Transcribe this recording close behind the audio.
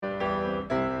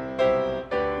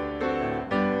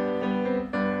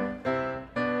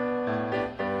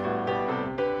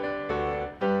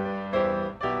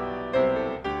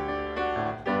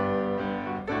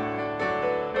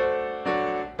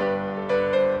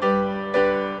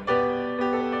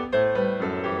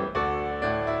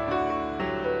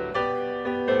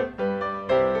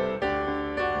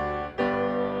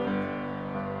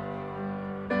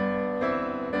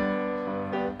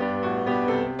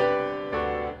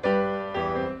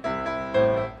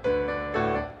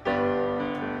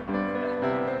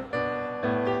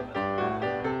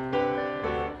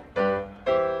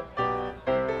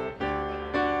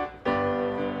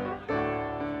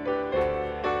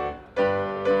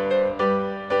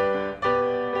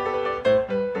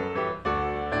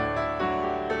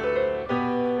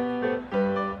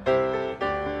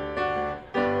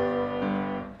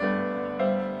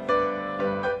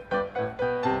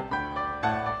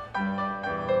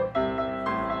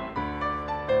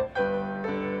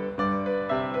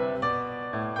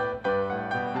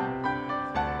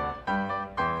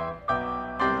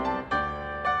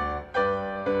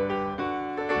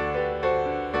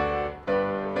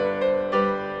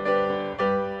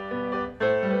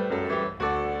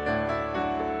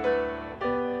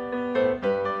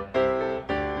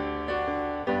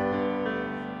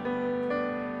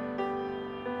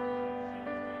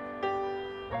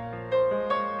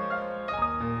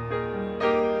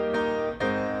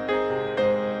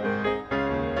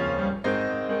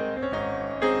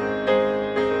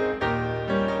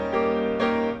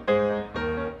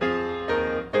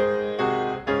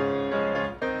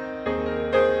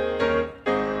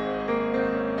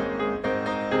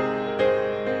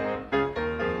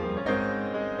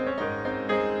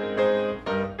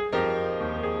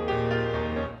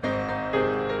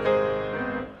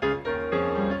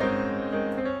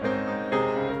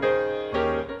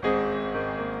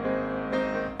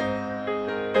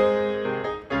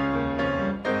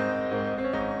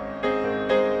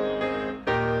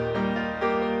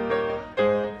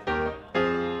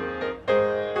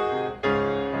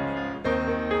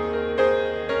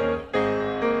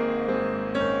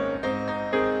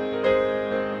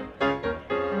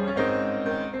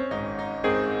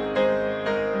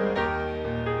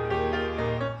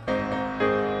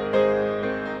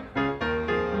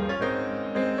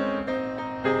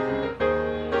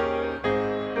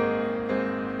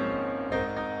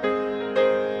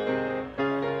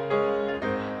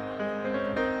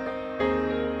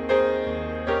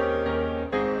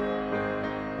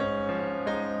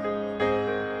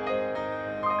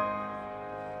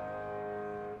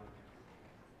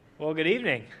Well, good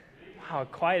evening. Wow,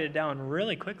 it quieted down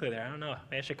really quickly there. I don't know.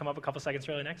 Maybe I should come up a couple seconds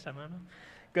early next time. I don't know.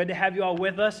 Good to have you all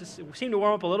with us. It seemed to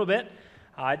warm up a little bit.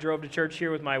 I drove to church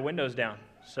here with my windows down.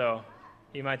 So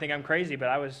you might think I'm crazy, but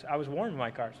I was warm in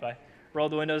my car. So I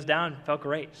rolled the windows down. Felt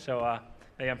great. So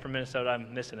maybe I'm from Minnesota.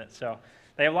 I'm missing it. So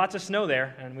they have lots of snow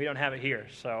there, and we don't have it here.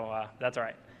 So that's all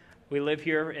right. We live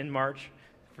here in March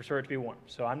for it to be warm.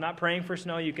 So I'm not praying for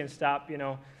snow. You can stop,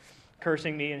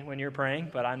 cursing me when you're praying,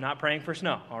 but I'm not praying for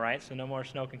snow, all right? So no more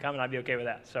snow can come, and I'd be okay with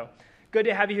that. So good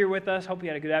to have you here with us. Hope you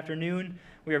had a good afternoon.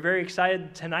 We are very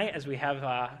excited tonight as we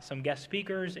have some guest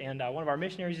speakers, and one of our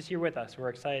missionaries is here with us. We're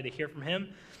excited to hear from him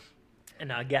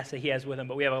and guests that he has with him.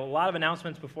 But we have a lot of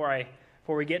announcements before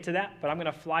we get to that, but I'm going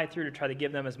to fly through to try to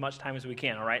give them as much time as we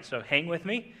can, all right? So hang with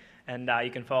me, and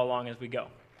you can follow along as we go.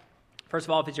 First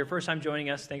of all, if it's your first time joining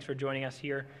us, thanks for joining us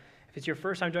here. If it's your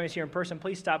first time joining us here in person,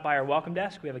 please stop by our welcome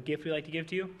desk. We have a gift we'd like to give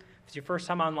to you. If it's your first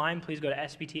time online, please go to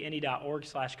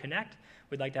sbtindy.org/connect.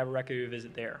 We'd like to have a record of your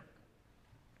visit there.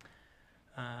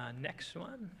 Next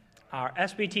one. Our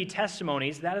SBT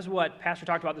testimonies. That is what Pastor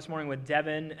talked about this morning with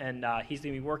Devin, and he's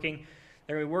going to be working.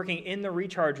 They're going to be working in the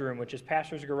recharge room, which is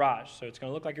Pastor's garage. So it's going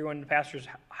to look like you're going to Pastor's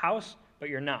house, but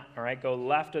you're not. All right, go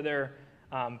left of their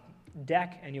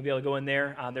deck, and you'll be able to go in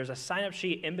there. There's a sign-up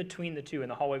sheet in between the two, in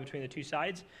the hallway between the two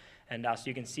sides. And so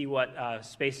you can see what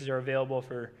spaces are available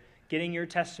for getting your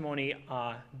testimony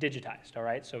digitized, all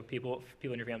right? So people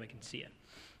in your family can see it.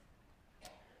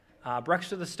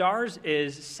 Breakfast of the Stars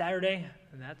is Saturday,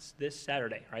 and that's this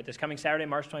Saturday, right? This coming Saturday,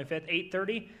 March 25th,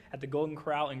 8:30 at the Golden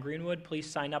Corral in Greenwood. Please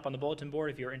sign up on the bulletin board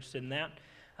if you're interested in that.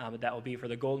 But that will be for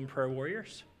the Golden Prayer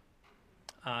Warriors.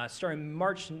 Starting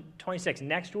March 26th,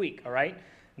 next week, all right?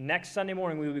 Next Sunday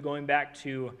morning, we will be going back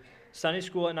to Sunday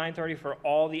school at 9:30 for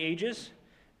all the ages,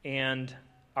 and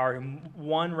our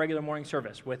one regular morning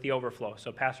service with the overflow.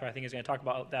 So Pastor, I think, is going to talk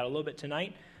about that a little bit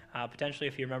tonight, potentially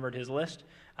if he remembered his list,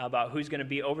 about who's going to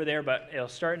be over there. But it'll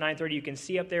start at 9:30. You can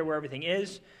see up there where everything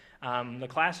is. The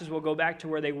classes will go back to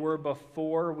where they were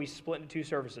before we split into two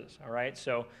services, all right?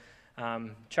 So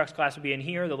Chuck's class will be in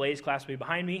here. The ladies' class will be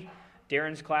behind me.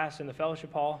 Darren's class in the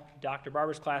fellowship hall. Dr.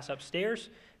 Barber's class upstairs.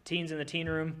 Teens in the teen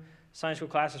room. Sunday school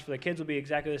classes for the kids will be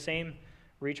exactly the same.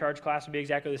 Recharge class will be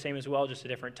exactly the same as well, just a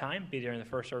different time, be during the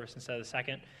first service instead of the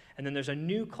second. And then there's a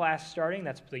new class starting.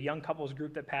 That's the young couples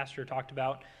group that Pastor talked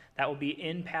about. That will be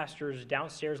in Pastor's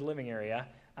downstairs living area.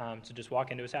 So just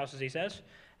walk into his house, as he says.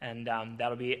 And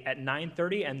that'll be at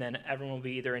 9:30, and then everyone will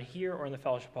be either in here or in the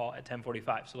fellowship hall at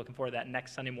 10:45. So looking forward to that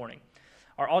next Sunday morning.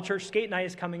 Our all-church skate night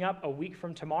is coming up a week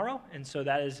from tomorrow, and so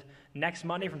that is next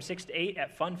Monday from 6 to 8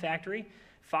 at Fun Factory.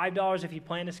 $5 if you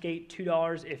plan to skate,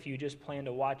 $2 if you just plan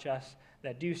to watch us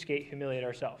that do skate humiliate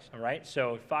ourselves, all right?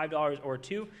 So $5 or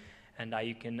 $2, and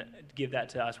you can give that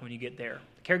to us when you get there.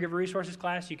 Caregiver Resources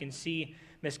class, you can see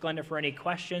Miss Glenda for any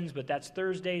questions, but that's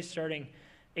Thursday starting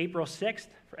April 6th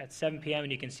at 7 p.m.,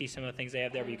 and you can see some of the things they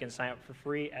have there, but you can sign up for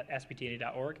free at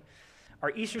sbtindy.org.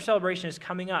 Our Easter celebration is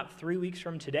coming up. 3 weeks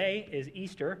from today is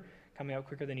Easter, coming up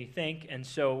quicker than you think, and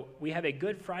so we have a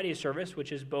Good Friday service,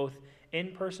 which is both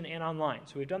in person and online.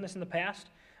 So we've done this in the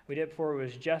past. We did it before it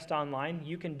was just online.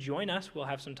 You can join us. We'll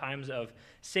have some times of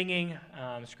singing,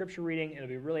 scripture reading. It'll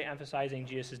be really emphasizing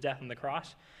Jesus' death on the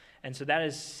cross. And so that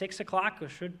is 6 o'clock. It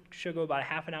should go about a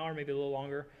half an hour, maybe a little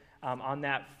longer. On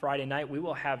that Friday night, we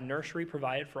will have nursery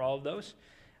provided for all of those.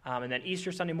 And then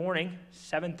Easter Sunday morning,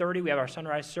 7:30, we have our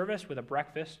sunrise service with a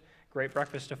breakfast, great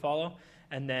breakfast to follow.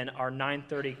 And then our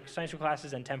 9:30 Sunday school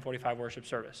classes and 10:45 worship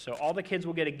service. So all the kids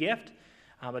will get a gift.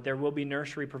 But there will be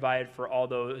nursery provided for all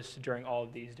those during all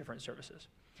of these different services.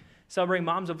 Celebrating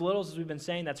Moms of Littles, as we've been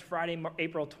saying, that's Friday,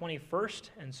 April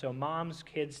 21st. And so moms,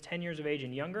 kids 10 years of age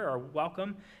and younger are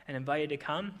welcome and invited to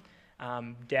come.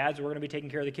 Dads, we're going to be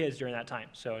taking care of the kids during that time.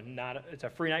 So it's a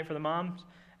free night for the moms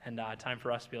and time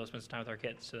for us to be able to spend some time with our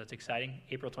kids. So that's exciting,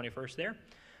 April 21st there.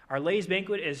 Our ladies'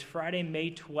 banquet is Friday, May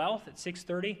 12th at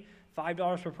 6:30,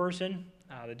 $5 per person.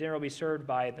 The dinner will be served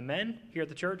by the men here at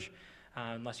the church.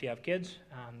 Unless you have kids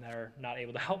that are not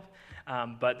able to help.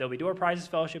 But there'll be door prizes,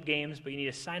 fellowship games, but you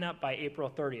need to sign up by April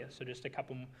 30th, so just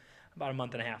about a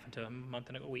month and a half into a month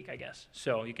and a week, I guess.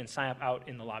 So you can sign up out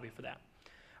in the lobby for that.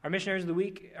 Our missionary of the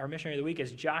week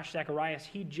is Josh Zacharias.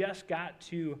 He just got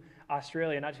to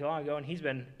Australia not too long ago, and he's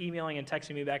been emailing and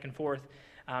texting me back and forth.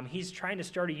 He's trying to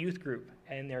start a youth group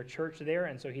in their church there,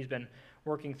 and so he's been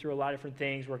working through a lot of different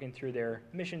things, working through their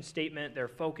mission statement, their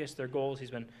focus, their goals. He's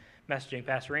been messaging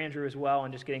Pastor Andrew as well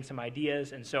and just getting some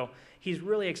ideas. And so he's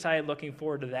really excited, looking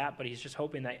forward to that, but he's just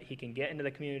hoping that he can get into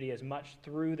the community as much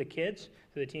through the kids,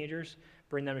 through the teenagers,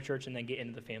 bring them to church, and then get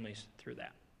into the families through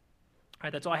that. All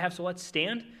right, that's all I have, so let's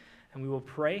stand and we will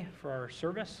pray for our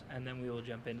service, and then we will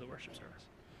jump into the worship service.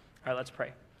 All right, let's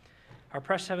pray. Our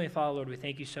precious Heavenly Father, Lord, we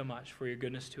thank you so much for your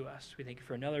goodness to us. We thank you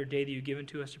for another day that you've given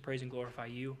to us to praise and glorify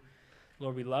you.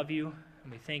 Lord, we love you,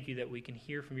 and we thank you that we can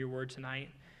hear from your word tonight.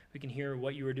 We can hear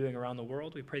what you are doing around the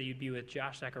world. We pray that you'd be with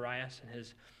Josh Zacharias and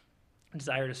his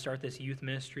desire to start this youth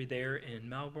ministry there in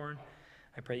Melbourne.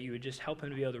 I pray that you would just help him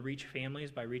to be able to reach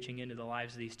families by reaching into the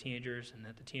lives of these teenagers, and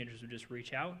that the teenagers would just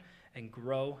reach out and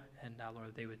grow, and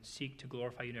Lord, they would seek to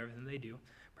glorify you in everything they do.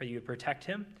 Pray you would protect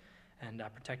him and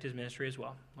protect his ministry as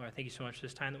well. Lord, I thank you so much for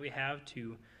this time that we have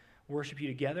to worship you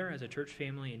together as a church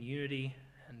family in unity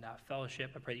and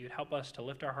fellowship. I pray that you would help us to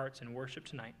lift our hearts in worship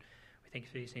tonight. We thank you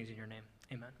for these things in your name.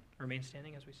 Amen. Remain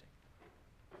standing as we sing.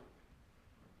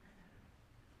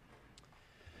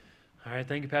 All right,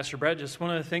 thank you, Pastor Brett. Just one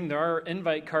other thing, there are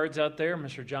invite cards out there.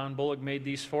 Mr. John Bullock made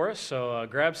these for us, so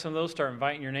grab some of those, start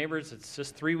inviting your neighbors. It's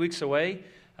just 3 weeks away,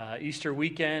 Easter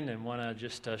weekend, and want to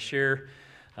just share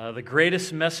the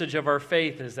greatest message of our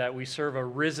faith is that we serve a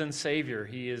risen Savior.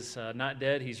 He is not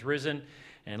dead, he's risen,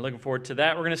 and looking forward to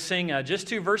that. We're going to sing just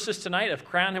 2 verses tonight of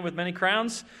Crown Him with Many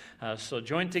Crowns, so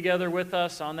join together with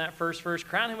us on that first verse,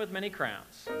 Crown Him with Many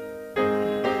Crowns.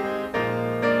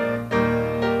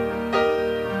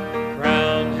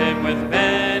 With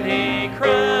many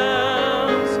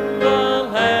crowns, the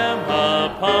Lamb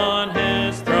upon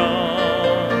his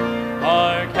throne.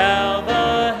 Hark how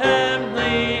the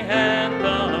heavenly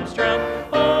anthems drown,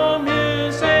 all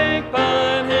music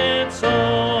but its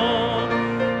song.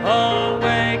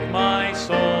 Awake my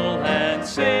soul and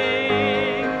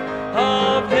sing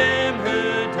of him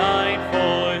who died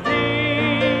for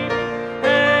thee,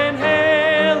 and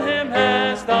hail him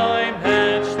as thy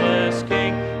matchless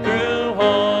King through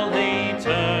all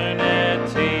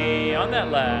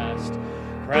last.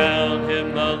 Crown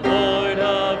him the Lord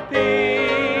of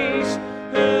peace,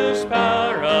 whose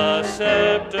power a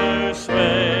scepter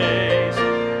sways.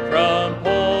 From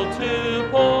pole to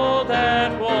pole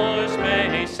that wars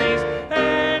may cease,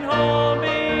 and all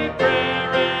be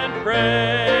prayer and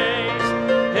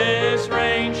praise. His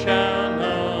reign shall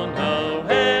know no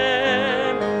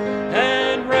end,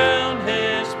 and round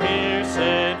his pierced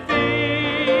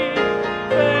feet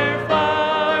fair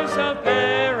flowers of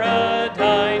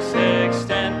paradise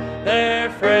extend, their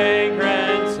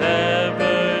fragrance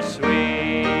ever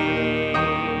sweet.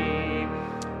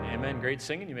 Amen. Great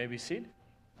singing. You may be seated.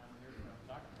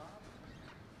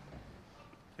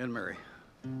 And Mary.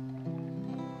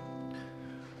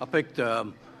 I picked a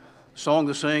song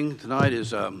to sing tonight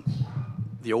is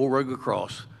The Old Rugged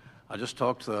Cross. I just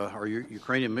talked to our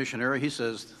Ukrainian missionary. He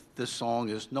says this song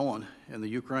is known in the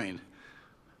Ukraine.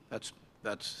 That's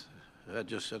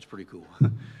pretty cool.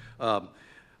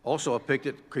 Also, I picked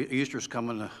it. Easter's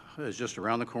coming, is just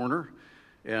around the corner,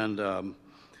 and none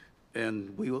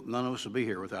of us will be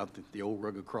here without the old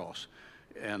rugged cross.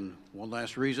 And one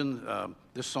last reason,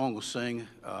 this song was sang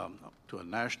to a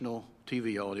national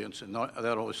TV audience, and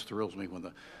that always thrills me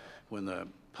when the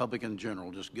public in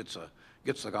general just gets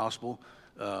the gospel.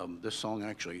 This song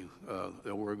actually, the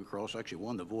old rugged cross, actually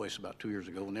won The Voice about 2 years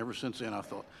ago, and ever since then I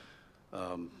thought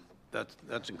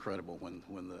that's incredible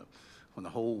when the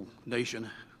whole nation,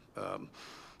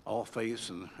 all faiths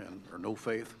and or no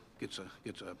faith, gets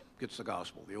the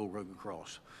gospel, the old rugged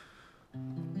cross.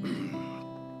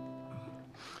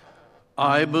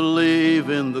 I believe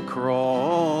in the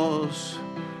cross.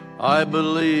 I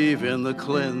believe in the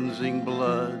cleansing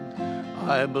blood.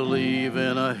 I believe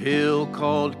in a hill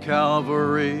called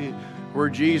Calvary, where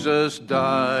Jesus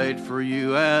died for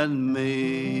you and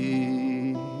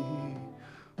me.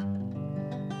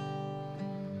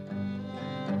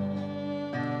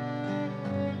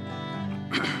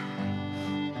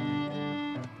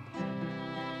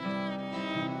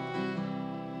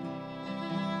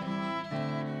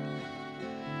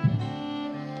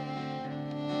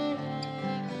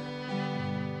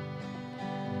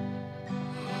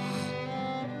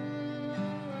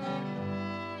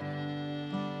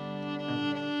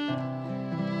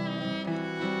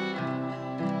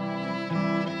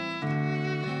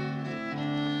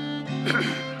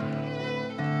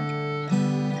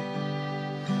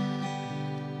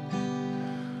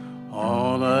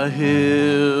 On a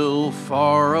hill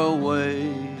far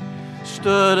away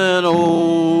stood an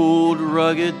old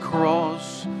rugged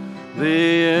cross,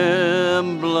 the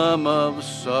emblem of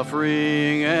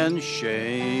suffering and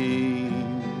shame.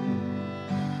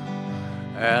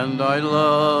 And I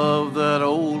love that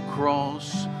old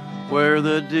cross where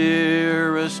the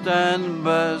dearest and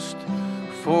best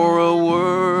for a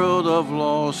world of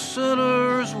lost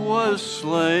sinners was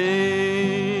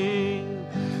slain.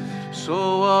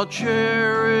 So I'll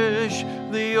cherish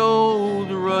the old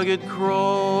rugged cross,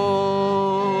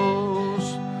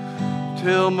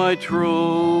 till my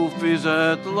trophies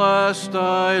at last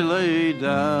I lay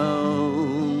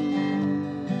down.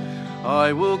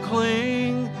 I will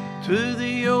cling to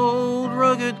the old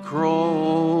rugged cross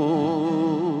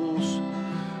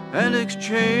and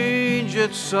exchange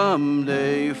it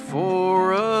someday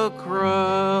for a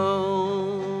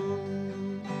crown.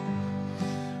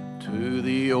 To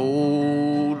the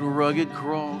old rugged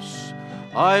cross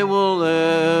I will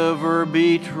ever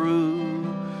be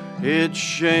true, its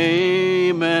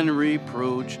shame and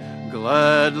reproach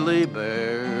gladly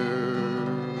bear,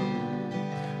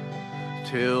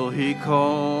 till he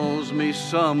calls me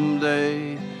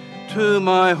someday to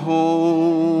my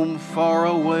home far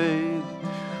away,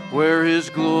 where his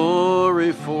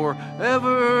glory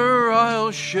forever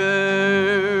I'll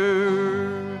share.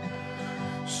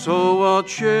 So I'll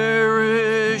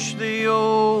cherish the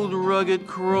old rugged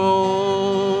cross,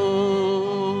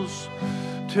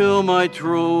 till my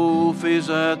trophies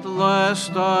at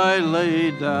last I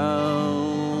lay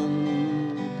down.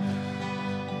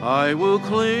 I will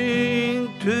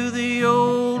cling to the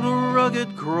old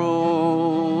rugged cross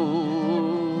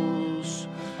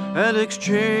and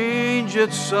exchange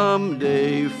it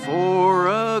someday for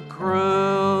a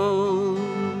crown,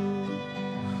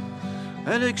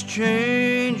 and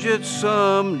exchange it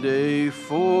someday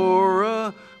for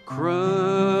a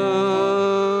crown.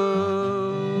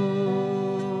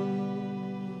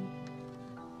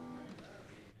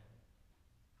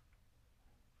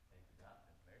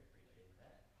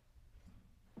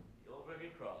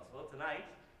 Well, tonight,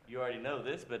 you already know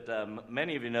this, but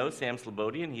many of you know Sam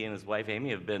Slobodian. He and his wife Amy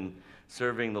have been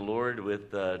serving the Lord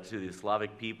with to the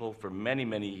Slavic people for many,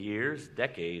 many years,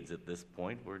 decades at this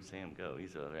point. Where'd Sam go?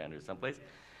 He's around here someplace.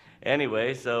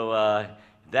 Anyway, so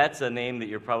that's a name that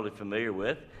you're probably familiar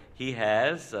with. He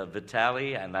has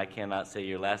Vitaly, and I cannot say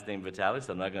your last name, Vitaly,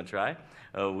 so I'm not going to try,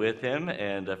 with him,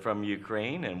 and from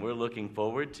Ukraine, and we're looking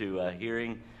forward to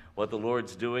hearing what the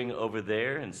Lord's doing over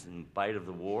there in spite of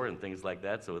the war and things like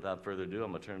that. So without further ado,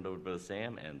 I'm going to turn it over to Brother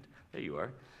Sam, and there you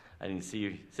are. I didn't see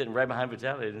you sitting right behind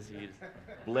Vitaly. I didn't see you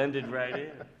blended right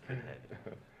in.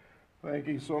 Thank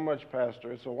you so much,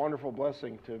 Pastor. It's a wonderful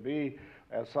blessing to be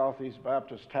at Southeast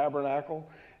Baptist Tabernacle,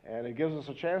 and it gives us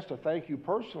a chance to thank you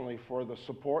personally for the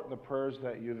support and the prayers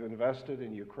that you've invested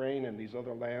in Ukraine and these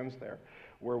other lands there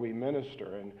where we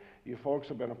minister. And you folks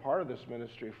have been a part of this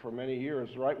ministry for many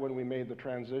years, right when we made the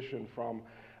transition from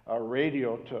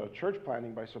radio to church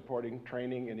planting by supporting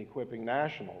training and equipping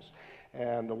nationals.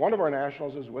 And one of our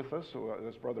nationals is with us,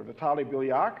 this Brother Vitaly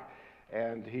Bilyak,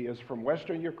 and he is from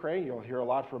Western Ukraine. You'll hear a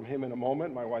lot from him in a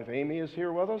moment. My wife Amy is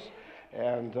here with us.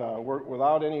 And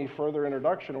without any further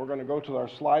introduction, we're going to go to our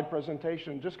slide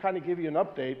presentation and just kind of give you an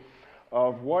update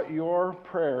of what your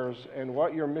prayers and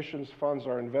what your missions funds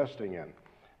are investing in.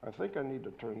 I think I need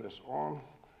to turn this on.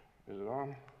 Is it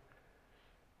on?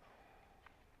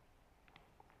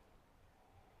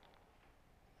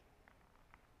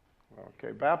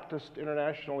 Okay, Baptist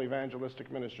International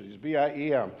Evangelistic Ministries,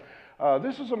 BIEM.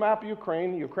 This is a map of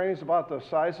Ukraine. Ukraine is about the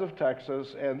size of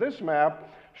Texas, and this map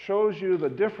shows you the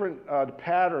different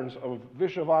patterns of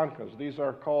vyshyvankas. These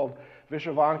are called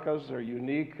vyshyvankas. They're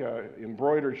unique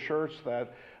embroidered shirts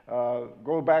that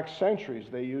go back centuries.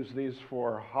 They use these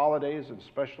for holidays and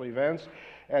special events.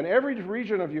 And every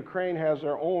region of Ukraine has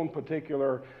their own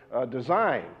particular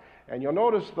design. And you'll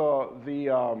notice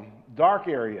the dark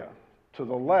area to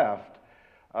the left.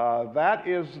 That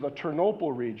is the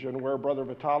Ternopil region where Brother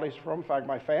Vitaly's from. In fact,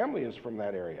 my family is from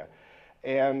that area.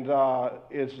 And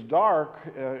it's dark.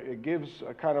 It gives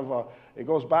a kind of it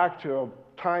goes back to a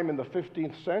time in the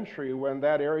 15th century when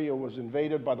that area was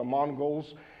invaded by the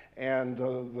Mongols and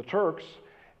the Turks.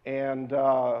 And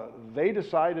they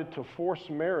decided to force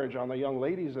marriage on the young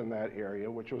ladies in that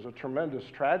area, which was a tremendous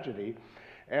tragedy.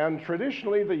 And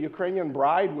traditionally, the Ukrainian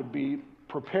bride would be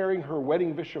preparing her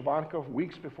wedding vyshyvanka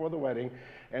weeks before the wedding.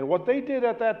 And what they did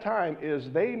at that time is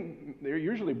they're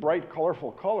usually bright,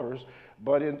 colorful colors,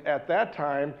 but at that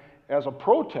time, as a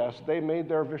protest, they made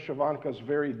their vyshyvankas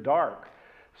very dark.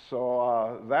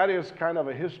 So that is kind of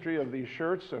a history of these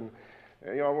shirts. And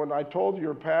you know, when I told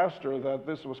your pastor that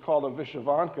this was called a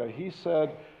vyshyvanka, he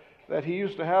said that he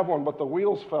used to have one, but the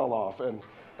wheels fell off. And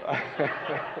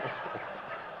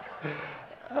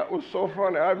that was so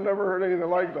funny. I've never heard anything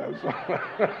like that.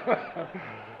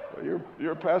 So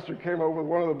your pastor came up with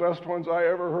one of the best ones I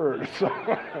ever heard. So,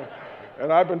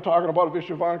 and I've been talking about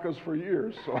vyshyvankas for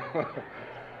years. So.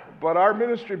 But our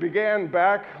ministry began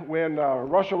back when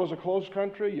Russia was a closed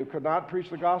country. You could not preach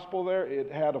the gospel there.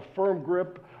 It had a firm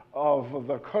grip of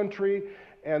the country,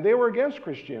 and they were against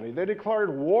Christianity. They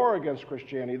declared war against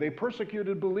Christianity. They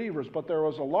persecuted believers, but there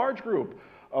was a large group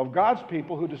of God's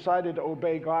people who decided to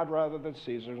obey God rather than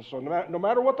Caesar. And so no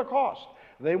matter what the cost,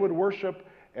 they would worship,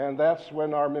 and that's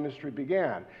when our ministry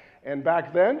began. And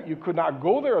back then, you could not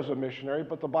go there as a missionary,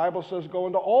 but the Bible says go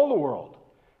into all the world.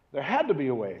 There had to be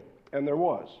a way, and there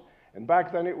was. And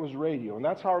back then it was radio, and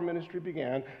that's how our ministry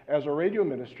began, as a radio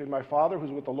ministry. My father,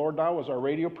 who's with the Lord now, was our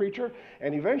radio preacher,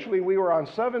 and eventually we were on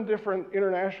 7 different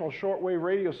international shortwave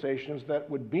radio stations that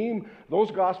would beam those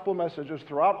gospel messages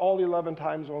throughout all the 11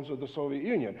 time zones of the Soviet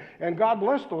Union. And God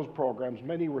blessed those programs.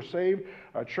 Many were saved,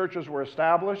 churches were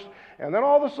established, and then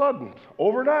all of a sudden,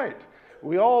 overnight,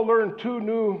 we all learned 2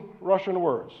 new Russian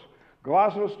words: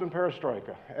 Glasnost and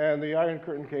Perestroika, and the Iron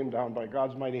Curtain came down by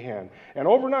God's mighty hand. And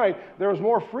overnight, there was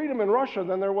more freedom in Russia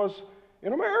than there was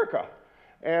in America.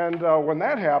 And when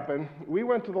that happened, we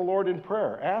went to the Lord in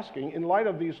prayer, asking, in light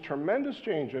of these tremendous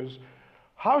changes,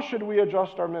 how should we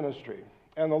adjust our ministry?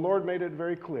 And the Lord made it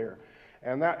very clear.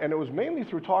 And it was mainly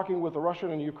through talking with the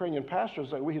Russian and Ukrainian pastors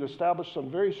that we had established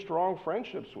some very strong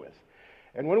friendships with.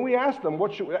 And when we asked them,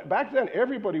 back then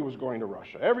everybody was going to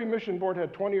Russia. Every mission board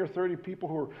had 20 or 30 people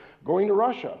who were going to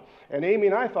Russia. And Amy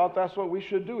and I thought that's what we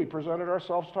should do. We presented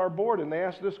ourselves to our board, and they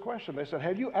asked this question. They said,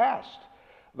 have you asked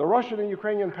the Russian and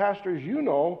Ukrainian pastors you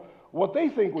know what they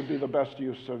think would be the best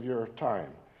use of your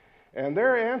time? And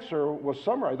their answer was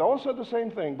summarized. They all said the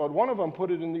same thing, but one of them put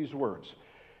it in these words.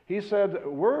 He said,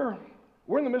 we're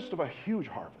in the midst of a huge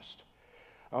harvest.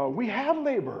 We have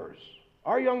laborers.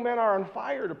 Our young men are on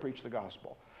fire to preach the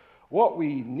gospel. What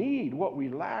we need, what we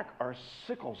lack, are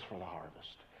sickles for the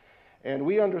harvest. And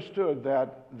we understood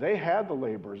that they had the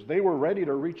laborers. They were ready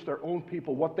to reach their own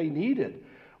people. What they needed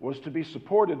was to be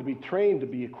supported, to be trained, to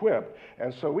be equipped.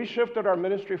 And so we shifted our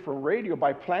ministry from radio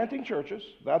by planting churches.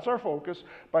 That's our focus,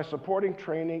 by supporting,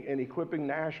 training, and equipping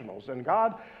nationals. And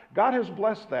God has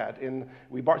blessed that.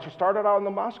 We started out in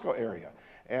the Moscow area.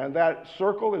 And that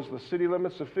circle is the city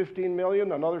limits of 15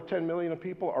 million, another 10 million of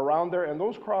people around there. And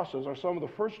those crosses are some of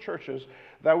the first churches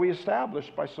that we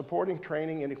established by supporting,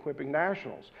 training, and equipping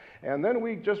nationals. And then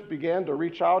we just began to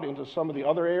reach out into some of the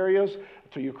other areas,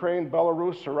 to Ukraine,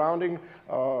 Belarus, surrounding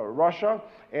Russia.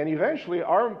 And eventually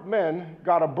our men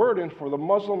got a burden for the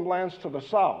Muslim lands to the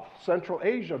south, Central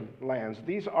Asian lands.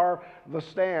 These are the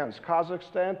stands: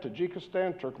 Kazakhstan,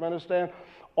 Tajikistan, Turkmenistan.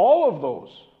 All of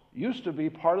those used to be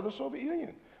part of the Soviet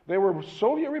Union. They were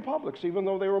Soviet republics, even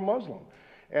though they were Muslim.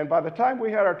 And by the time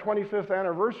we had our 25th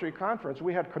anniversary conference,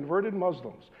 we had converted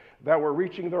Muslims that were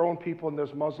reaching their own people in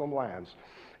those Muslim lands.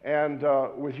 And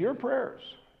with your prayers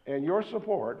and your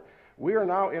support, we are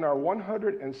now in our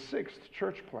 106th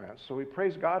church plant. So we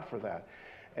praise God for that.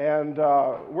 And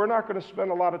we're not going to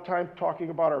spend a lot of time talking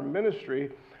about our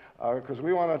ministry because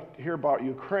we want to hear about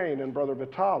Ukraine and Brother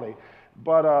Vitaly.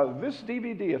 But this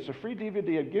DVD, it's a free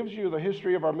DVD. It gives you the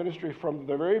history of our ministry from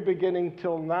the very beginning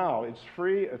till now. It's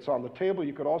free. It's on the table.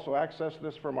 You could also access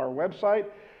this from our website.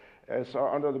 It's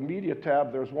under the media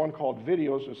tab. There's one called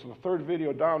videos. It's the third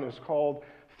video down. It's called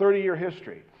 30-Year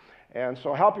History. And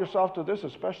so help yourself to this,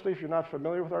 especially if you're not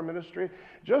familiar with our ministry.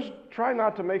 Just try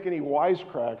not to make any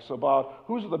wisecracks about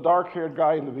who's the dark-haired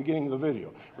guy in the beginning of the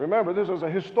video. Remember, this is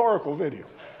a historical video.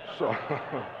 So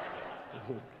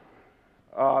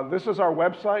this is our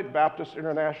website,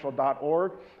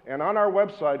 baptistinternational.org, and on our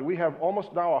website we have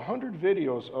almost now 100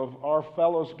 videos of our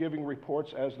fellows giving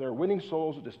reports as they're winning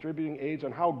souls, distributing aids,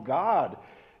 and how God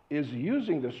is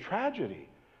using this tragedy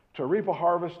to reap a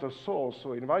harvest of souls. So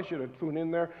we invite you to tune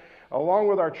in there. Along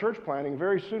with our church planning,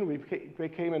 very soon we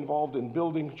became involved in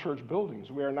building church buildings.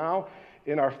 We are now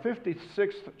in our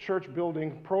 56th church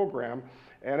building program,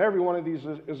 and every one of these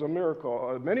is a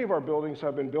miracle. Many of our buildings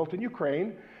have been built in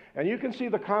Ukraine. And you can see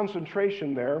the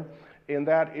concentration there in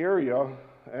that area,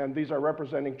 and these are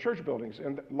representing church buildings.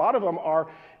 And a lot of them are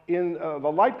in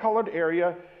the light-colored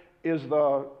area is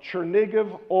the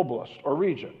Chernihiv Oblast, or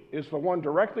region. It's the one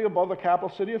directly above the capital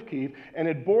city of Kyiv, and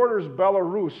it borders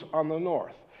Belarus on the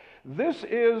north. This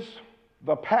is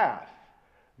the path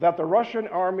that the Russian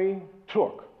army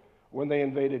took when they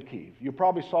invaded Kyiv. You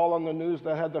probably saw on the news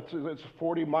that had this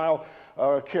 40-mile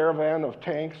caravan of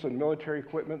tanks and military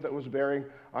equipment that was bearing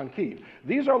on Kyiv.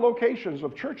 These are locations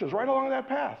of churches right along that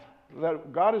path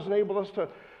that God has enabled us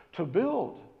to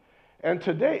build. And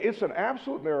today, it's an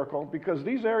absolute miracle because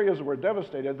these areas were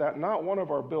devastated that not one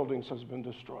of our buildings has been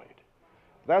destroyed.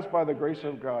 That's by the grace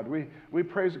of God. We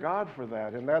praise God for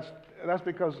that, and that's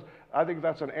because I think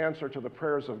that's an answer to the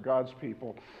prayers of God's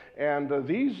people. And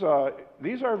these are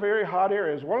very hot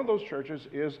areas. One of those churches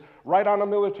is right on a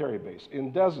military base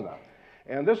in Desna.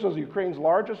 And this is Ukraine's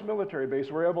largest military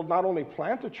base. We're able to not only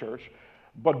plant a church,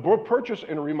 But purchased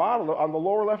and remodeled it on the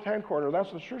lower left-hand corner.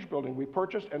 That's the church building. We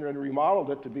purchased and then remodeled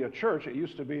it to be a church. It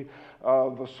used to be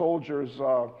the soldiers'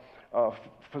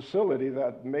 facility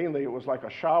that mainly it was like a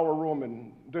shower room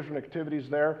and different activities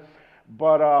there.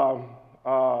 But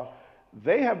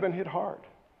they have been hit hard.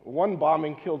 One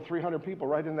bombing killed 300 people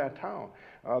right in that town.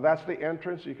 That's the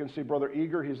entrance. You can see Brother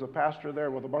Eager. He's the pastor there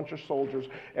with a bunch of soldiers.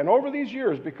 And over these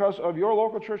years, because of your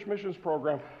local church missions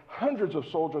program, hundreds of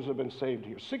soldiers have been saved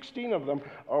here. 16 of them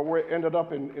ended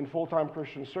up in full-time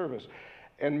Christian service.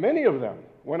 And many of them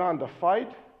went on to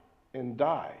fight and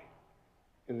die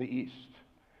in the East.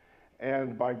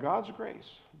 And by God's grace,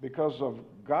 because of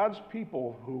God's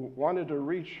people who wanted to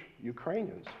reach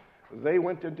Ukrainians, they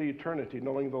went into eternity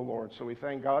knowing the Lord. So we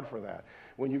thank God for that.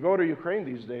 When you go to Ukraine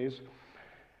these days,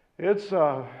 it's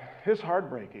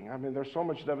heartbreaking. I mean, there's so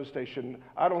much devastation.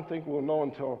 I don't think we'll know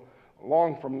until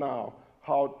long from now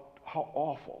how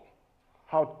awful,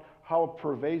 how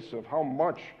pervasive, how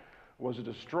much was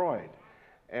destroyed.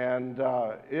 And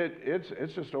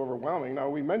it's just overwhelming. Now,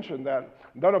 we mentioned that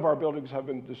none of our buildings have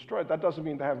been destroyed. That doesn't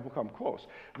mean they haven't come close.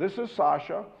 This is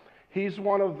Sasha. He's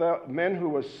one of the men who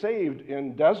was saved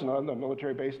in Desna, the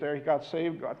military base there. He got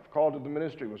saved, got called to the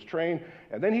ministry, was trained,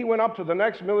 and then he went up to the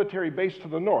next military base to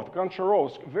the north,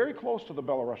 Goncharov, very close to the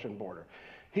Belarusian border.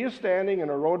 He is standing in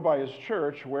a road by his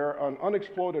church where an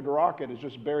unexploded rocket is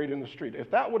just buried in the street.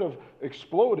 If that would have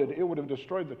exploded, it would have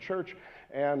destroyed the church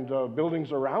and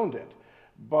buildings around it.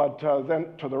 But then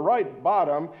to the right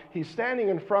bottom, he's standing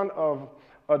in front of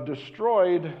a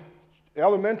destroyed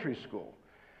elementary school.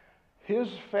 He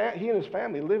and his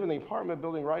family live in the apartment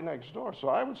building right next door. So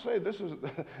I would say this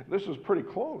is pretty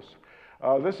close.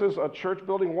 This is a church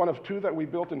building, one of two that we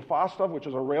built in Fastov, which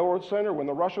is a railroad center. When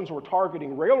the Russians were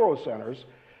targeting railroad centers,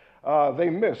 they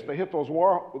missed. They hit those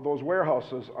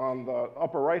warehouses on the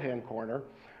upper right-hand corner.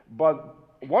 But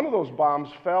one of those bombs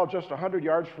fell just 100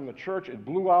 yards from the church. It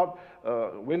blew out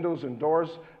windows and doors,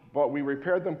 but we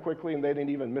repaired them quickly, and they didn't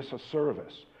even miss a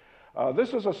service. This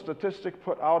is a statistic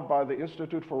put out by the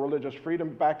Institute for Religious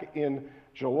Freedom back in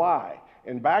July.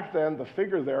 And back then, the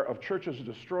figure there of churches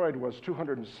destroyed was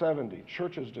 270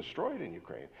 churches destroyed in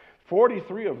Ukraine.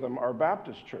 43 of them are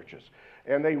Baptist churches.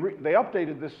 And they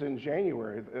updated this in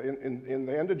January. In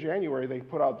the end of January, they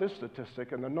put out this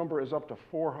statistic, and the number is up to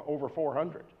over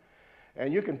 400.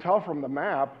 And you can tell from the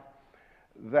map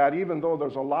that even though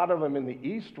there's a lot of them in the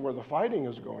east where the fighting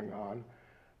is going on,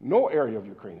 no area of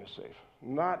Ukraine is safe.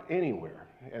 Not anywhere.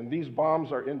 And these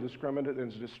bombs are indiscriminate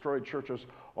and destroyed churches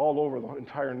all over the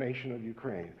entire nation of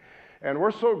Ukraine. And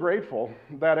we're so grateful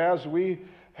that as we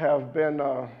have been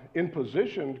in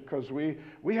position, because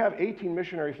we have 18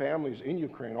 missionary families in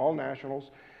Ukraine, all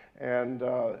nationals, and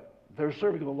they're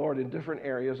serving the Lord in different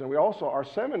areas. And we also, our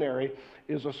seminary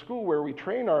is a school where we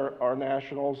train our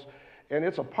nationals, and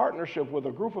it's a partnership with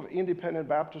a group of independent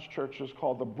Baptist churches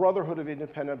called the Brotherhood of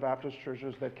Independent Baptist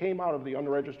Churches that came out of the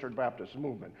unregistered Baptist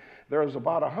movement. There's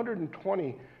about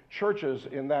 120 churches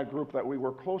in that group that we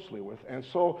work closely with. And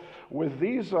so with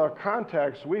these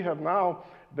contacts, we have now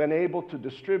been able to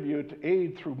distribute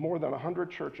aid through more than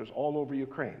 100 churches all over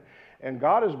Ukraine. And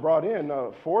God has brought in,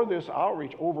 for this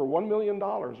outreach, over $1 million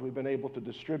we've been able to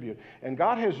distribute. And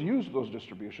God has used those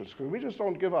distributions, because we just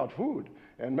don't give out food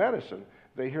and medicine.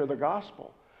 They hear the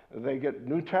gospel. They get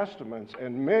New Testaments,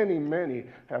 and many, many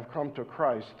have come to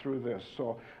Christ through this.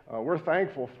 So we're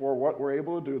thankful for what we're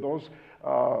able to do.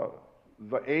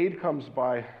 The aid comes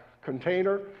by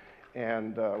container,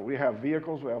 and we have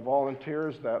vehicles, we have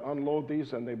volunteers that unload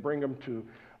these, and they bring them to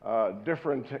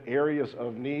different areas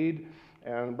of need.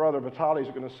 And Brother Vitali is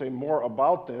going to say more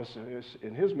about this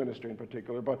in his ministry in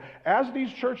particular. But as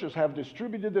these churches have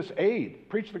distributed this aid,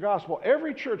 preached the gospel,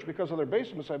 every church, because of their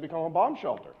basements, have become a bomb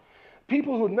shelter.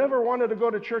 People who never wanted to go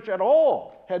to church at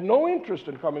all, had no interest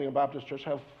in coming to a Baptist church,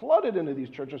 have flooded into these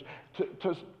churches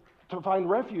to find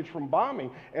refuge from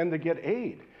bombing and to get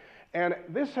aid. And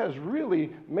this has really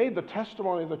made the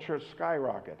testimony of the church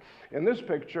skyrocket. In this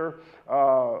picture,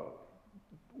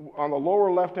 on the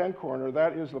lower left-hand corner,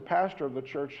 that is the pastor of the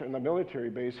church in the military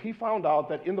base. He found out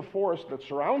that in the forest that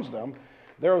surrounds them,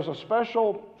 there was a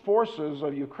special forces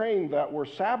of Ukraine that were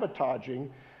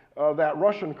sabotaging that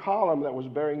Russian column that was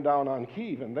bearing down on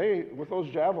Kyiv. And they, with those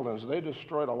javelins, they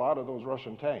destroyed a lot of those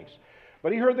Russian tanks.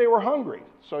 But he heard they were hungry.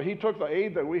 So he took the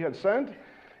aid that we had sent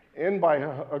in by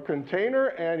a container,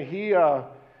 and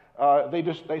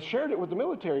they shared it with the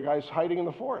military guys hiding in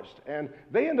the forest. And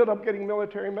they ended up getting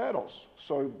military medals.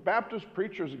 So Baptist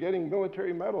preachers getting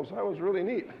military medals, that was really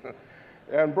neat.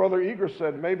 And Brother Eager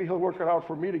said, maybe he'll work it out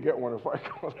for me to get one if I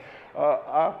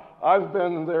go. I've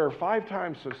been there 5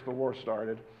 times since the war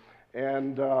started.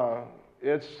 And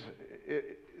it's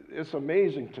it's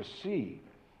amazing to see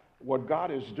what God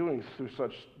is doing through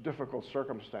such difficult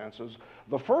circumstances.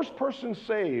 The first person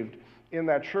saved in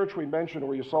that church we mentioned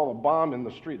where you saw the bomb in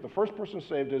the street, the first person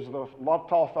saved is the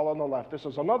tall fellow on the left. This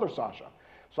is another Sasha.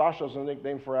 Sasha is a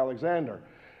nickname for Alexander.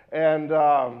 And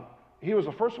he was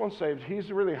the first one saved.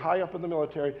 He's really high up in the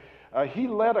military. He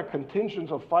led a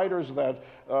contingent of fighters that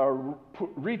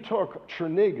retook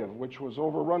Chernihiv, which was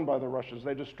overrun by the Russians.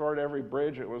 They destroyed every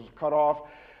bridge. It was cut off.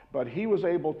 But he was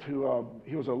able to,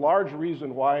 he was a large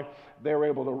reason why they were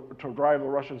able to drive the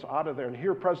Russians out of there. And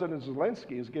here President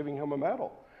Zelensky is giving him a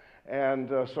medal. And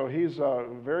so he's a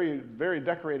very, very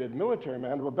decorated military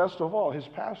man. But best of all, his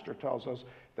pastor tells us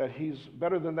that he's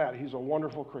better than that. He's a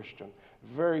wonderful Christian,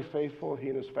 very faithful. He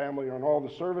and his family are in all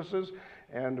the services.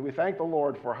 And we thank the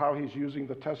Lord for how he's using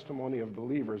the testimony of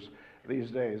believers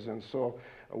these days. And so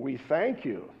we thank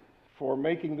you for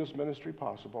making this ministry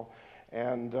possible.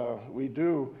 And we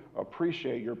do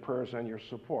appreciate your prayers and your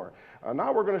support.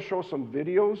 Now we're going to show some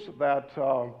videos that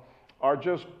are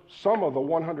just some of the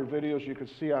 100 videos you can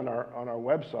see on our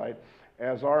website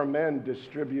as our men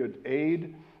distribute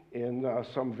aid in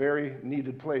some very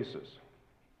needed places.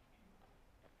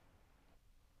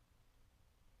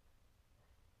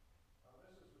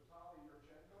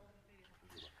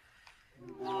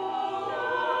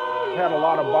 Had a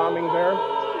lot of bombing there.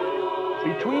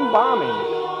 Between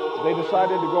bombings, they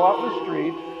decided to go out in the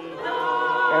street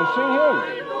and sing hymns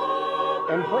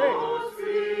and pray.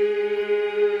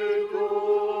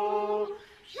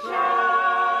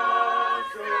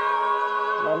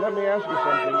 Now let me ask you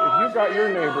something. If you got your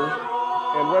neighbors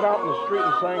and went out in the street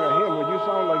and sang a hymn, would you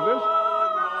sound like this?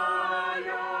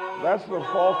 That's the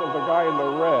fault of the guy in the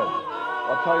red.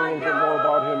 I'll tell you a little bit more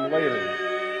about him later.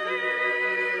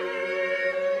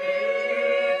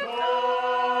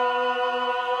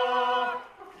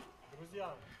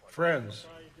 Friends,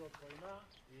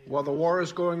 while the war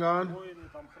is going on,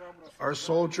 our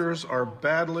soldiers are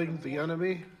battling the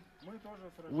enemy.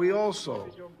 We also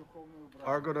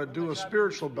are going to do a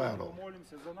spiritual battle.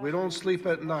 We don't sleep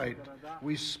at night.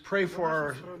 We pray for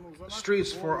our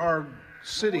streets, for our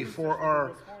city, for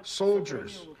our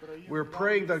soldiers. We're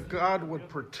praying that God would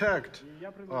protect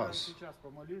us.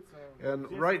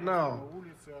 And right now,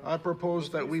 I propose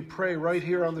that we pray right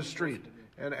here on the street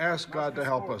and ask God to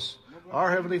help us. Our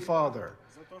Heavenly Father,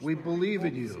 we believe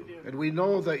in you, and we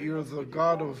know that you're the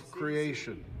God of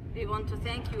creation. We want to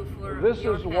thank you for This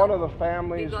your is help. one of the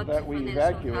families We that we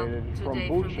evacuated from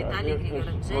Bucha.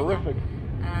 It's horrific,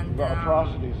 and the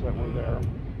atrocities that were there.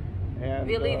 And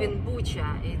we live in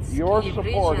Bucha. It's your Kyiv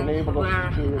support region enabled where,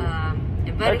 us to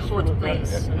a very hot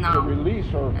place now. to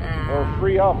release or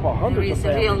free up hundreds of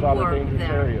there is a real families out of war dangerous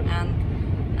there. areas.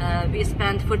 And we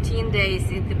spent 14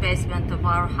 days in the basement of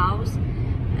our house.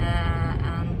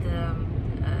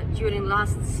 During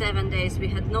last 7 days we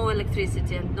had no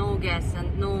electricity and no gas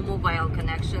and no mobile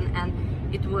connection, and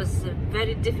it was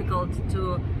very difficult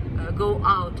to go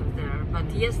out of there.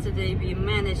 But yesterday we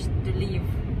managed to leave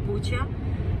Bucha,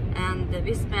 and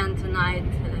we spent a night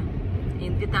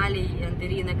in Vitaly and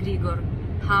Irina Grigor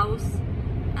house,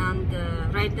 and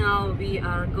right now we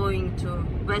are going to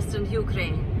Western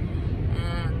Ukraine,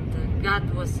 and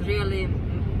God was really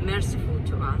merciful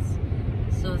to us.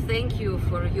 So thank you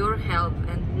for your help,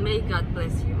 and may God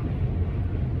bless you.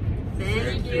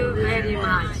 Thank you very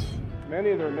much. Many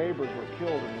of their neighbors were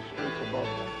killed in the streets above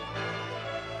them.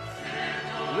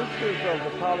 This is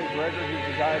Vitaly Gregor. He's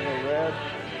the guy in the red.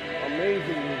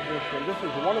 Amazing musician. This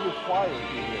is one of his choirs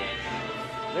he did.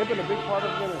 They've been a big part of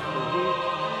the ministry.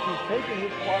 He's taken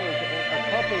his choirs and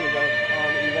accompanied us on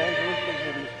evangelistic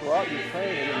duties throughout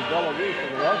Ukraine and in Belarus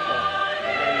and Russia.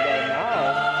 And now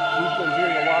he's been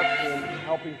doing a lot in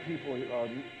helping people,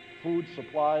 food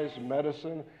supplies,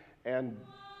 medicine, and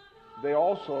they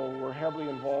also were heavily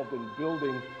involved in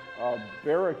building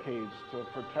barricades to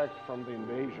protect from the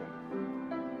invasion.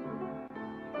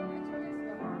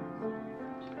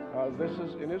 This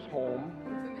is in his home,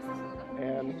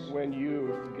 and when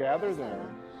you gather there,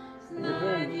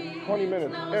 within 20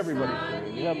 minutes, everybody's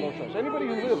singing. You have no choice. Anybody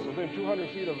who lives within 200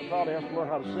 feet of the valley has to learn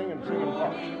how to sing and sing in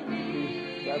parts.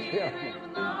 That's him.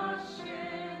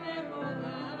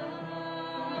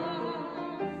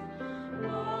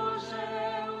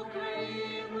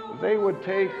 They would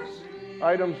take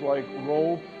items like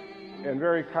rope and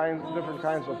different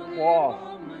kinds of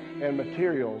cloth and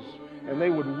materials, and they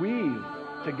would weave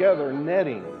together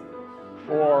netting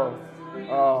for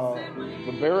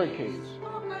the barricades.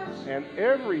 And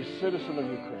every citizen of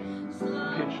Ukraine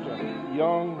pitched in,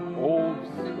 young, old,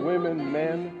 women,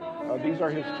 men. These are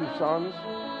his two sons.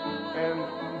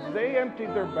 And they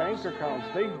emptied their bank accounts.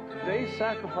 They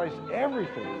sacrificed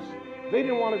everything They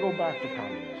didn't want to go back to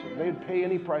communism. They'd pay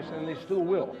any price, and they still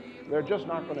will. They're just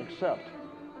not going to accept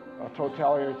a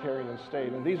totalitarian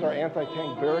state. And these are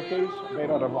anti-tank barricades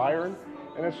made out of iron.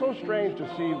 And it's so strange to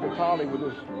see Vitaly with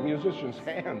his musician's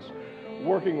hands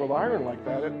working with iron like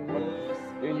that. But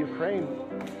in Ukraine,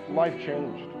 life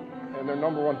changed. And their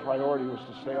number one priority was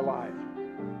to stay alive.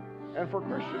 And for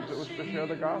Christians, it was to share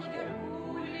the gospel.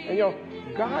 And you know,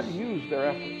 God used their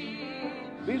efforts.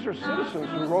 These are citizens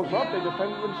who rose up, they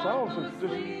defended themselves. It's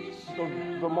just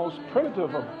the most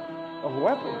primitive of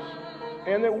weapons.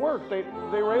 And it worked.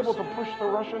 They were able to push the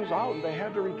Russians out, and they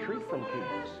had to retreat from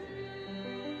Kyiv.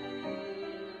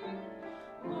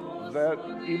 That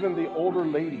even the older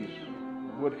ladies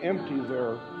would empty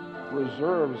their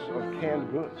reserves of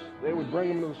canned goods. They would bring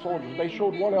them to the soldiers. They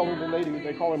showed one elderly lady,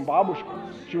 they call him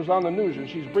Babushka. She was on the news, and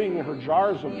she's bringing her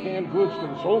jars of canned goods to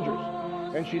the soldiers.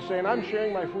 And she's saying, I'm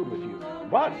sharing my food with you.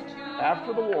 But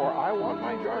after the war, I want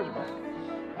my jars back.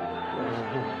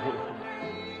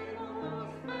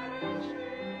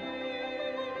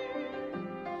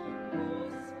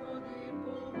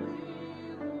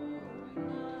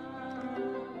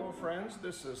 Hello, friends.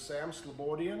 This is Sam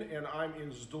Slobodian, and I'm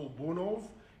in Zdolbunov,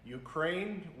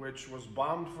 Ukraine, which was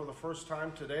bombed for the first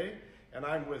time today. And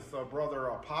I'm with Brother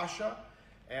Pasha,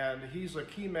 and he's a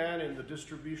key man in the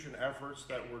distribution efforts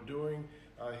that we're doing.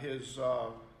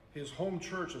 His home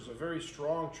church is a very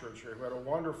strong church here. We had a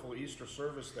wonderful Easter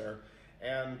service there,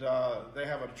 and they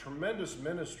have a tremendous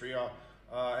ministry,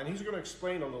 and he's going to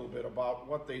explain a little bit about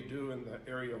what they do in the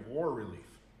area of war relief.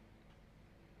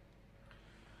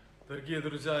 Дорогие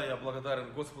друзья, я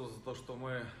благодарен Господу за то, что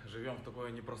мы живем в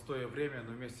такое непростое время,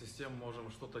 но вместе с тем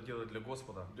можем что-то делать для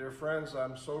Господа. Dear friends,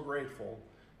 I'm so grateful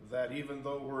that even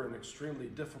though we're in extremely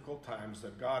difficult times,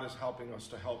 that God is helping us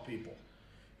to help people.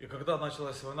 И когда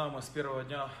началась война, мы с первого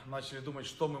дня начали думать,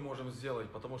 что мы можем сделать,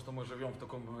 потому что мы живем в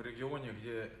таком регионе,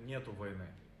 где нету войны.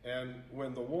 And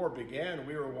when the war began,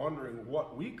 we were wondering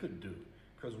what we could do,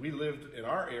 because we lived in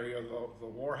our area, the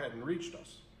war hadn't reached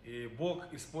us. И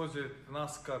Бог использует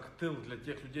нас как тыл для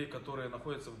тех людей, которые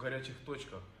находятся в горячих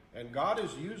точках. And God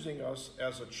is using us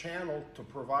as a channel to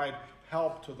provide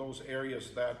help to those areas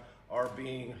that are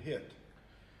being hit.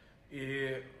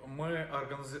 И мы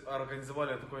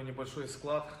организовали такой небольшой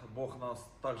склад. Бог нас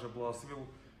также благословил.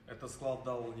 Этот склад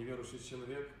дал неверующий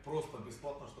человек просто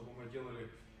бесплатно, чтобы мы делали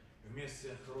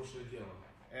вместе хорошее дело.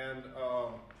 And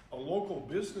a local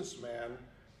businessman,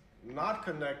 not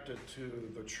connected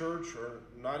to the church or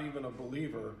not even a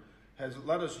believer, has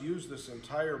let us use this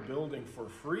entire building for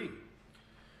free.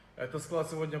 Этот склад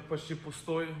сегодня почти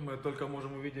пустой. Мы только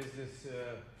можем увидеть здесь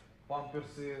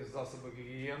памперсы, засобы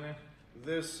гигиены.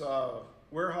 This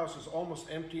warehouse is almost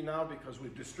empty now because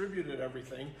we've distributed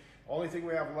everything. Only thing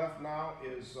we have left now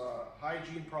is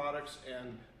hygiene products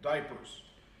and diapers.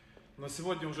 Но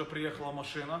сегодня уже приехала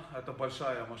машина. Это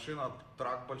большая машина,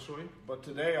 трак большой. But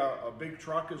today a big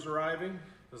truck is arriving.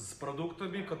 С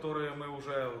продуктами, которые мы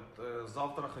уже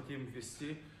завтра хотим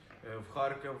везти в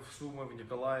Харьков, в Сумы, в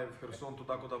Николаев, в Херсон,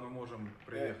 туда, куда мы можем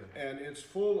приехать. And it's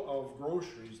full of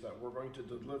groceries that we're going to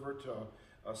deliver to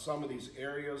some of these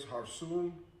areas,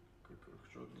 Kharkiv,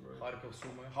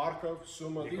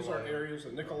 Suma. These are areas,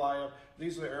 and Nikolaev.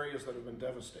 These are areas that have been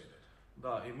devastated.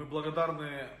 Да, и мы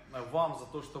благодарны вам за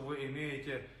то, что вы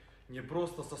имеете не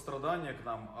просто сострадание к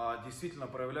нам, а действительно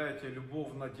проявляете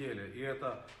любовь на деле. И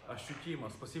это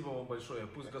ощутимо. Спасибо вам большое.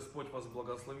 Пусть Господь вас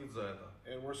благословит за это.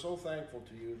 And we're so thankful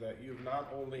to you that you've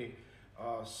not only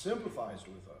sympathized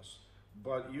with us,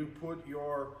 but you put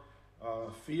your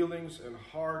feelings and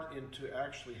heart into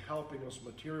actually helping us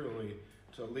materially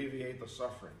to alleviate the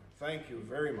suffering. Thank you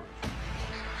very much.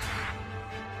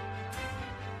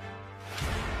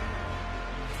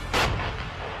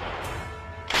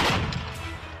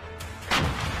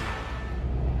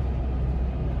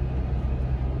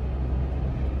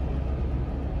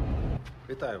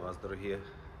 Вітаю вас, дорогі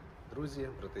друзі,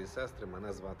 брати і сестри.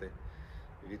 Мене звати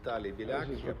Віталій Біляк.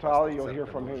 This is Vitaly. You'll hear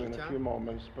from him in a few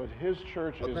moments. But his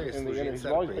church is in the inner. He's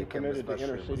always been committed to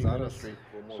inner city ministry.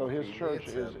 So his church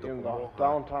is in the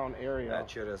downtown area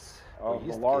of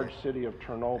the large city of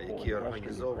Chernobyl in які western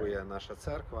організовує Ukraine. наша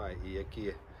церква і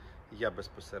які я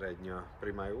безпосередньо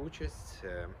приймаю участь.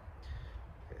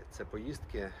 Це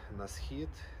поїздки на схід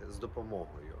з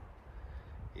допомогою.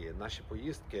 І наші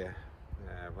поїздки,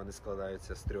 вони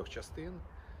складаються з 3 частин.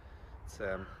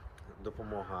 Це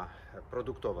допомога,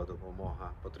 продуктова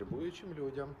допомога потребуючим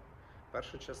людям.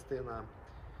 Перша частина.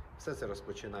 Все це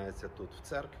розпочинається тут в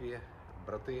церкві.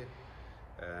 Брати,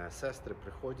 сестри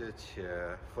приходять,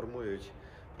 формують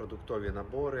продуктові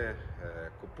набори,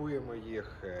 купуємо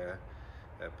їх,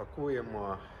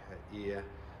 пакуємо і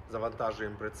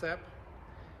завантажуємо прицеп.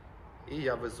 І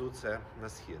я везу це на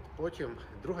схід. Потім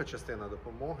друга частина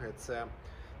допомоги – це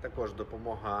також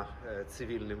допомога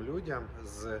цивільним людям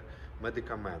з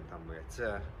медикаментами.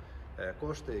 Це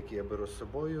кошти, які я беру з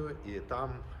собою, і там,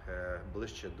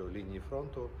 ближче до лінії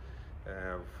фронту,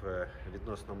 в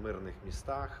відносно мирних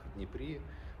містах, в Дніпрі,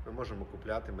 ми можемо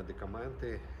купляти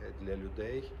медикаменти для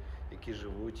людей, які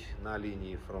живуть на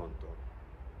лінії фронту.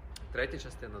 Третя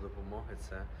частина допомоги –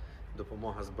 це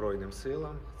допомога Збройним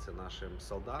силам, це нашим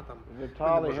солдатам.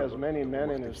 Vitaly has many men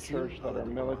in his church that are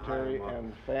military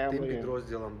and family тим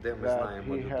підрозділам, де ми that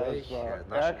знаємо he людей, has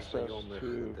наших access знайомих,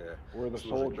 to де where the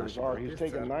служать soldiers наші are. брати He's з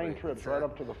taken 9 церкви. trips right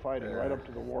up to the fighting, right up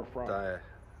to the war front. Та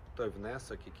той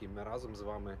внесок, який ми разом з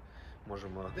вами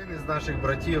можемо. Один із наших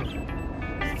братів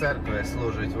з церкви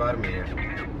служить в армії.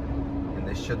 І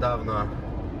нещодавно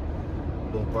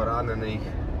був поранений.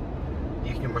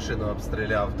 Їхню машину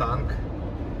обстріляв танк.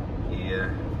 І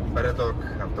передок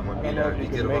автомобіля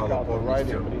відірвало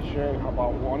повністю.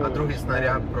 А другий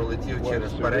снаряд пролетів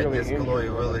через переднє скло і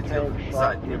вилетів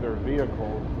заднім.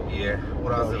 І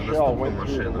уразив наступну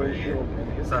машину.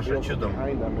 І Саша чудом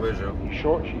вижив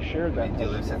і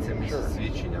ділився цим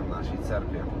свідченням в нашій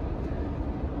церкві.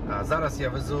 А зараз я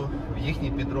везу в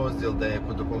їхній підрозділ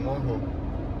деяку допомогу.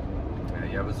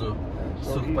 Я везу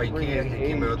сухпайки,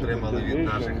 які ми отримали від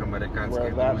наших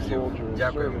американських друзів.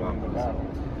 Дякуємо вам, друзі.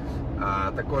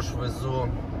 А також везу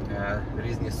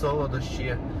різні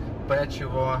солодощі,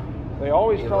 печиво.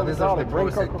 І вони завжди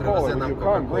просять, привези нам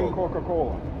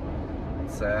Кока-Колу.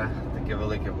 Це таке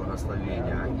велике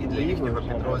благословення. І для їхнього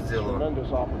підрозділу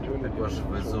також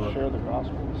везу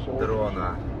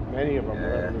дрона,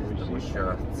 тому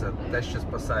що це те, що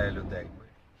спасає людей.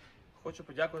 Хочу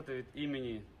подякувати від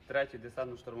імені 3-ї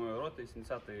десантно-штурмової роти,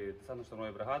 70-ї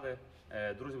десантно-штурмової бригади,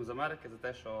 друзям з Америки за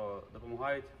те, що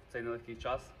допомагають в цей нелегкий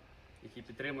час, які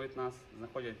підтримують нас,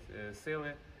 знаходять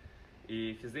сили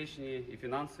і фізичні, і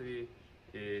фінансові,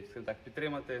 і, скажімо так,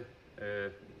 підтримати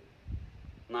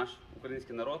наш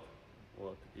український народ.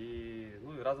 І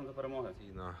разом до перемоги.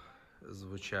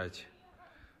 Звучать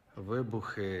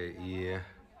вибухи і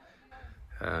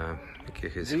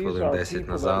якихось хвилин 10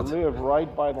 назад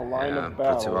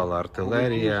працювала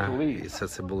артилерія, і все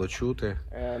це було чути.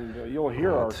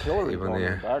 І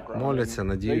вони моляться,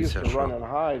 надіються, що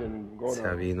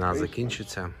ця війна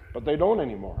закінчиться.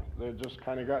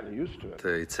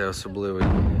 І це особливий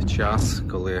час,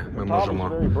 коли ми можемо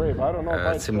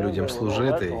цим людям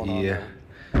служити і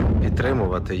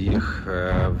підтримувати їх.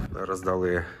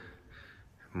 Роздали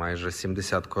майже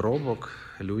 70 коробок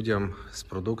людям з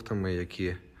продуктами,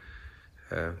 які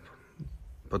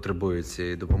потребують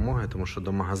цієї допомоги, тому що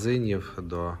до магазинів,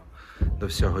 до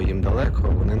всього їм далеко.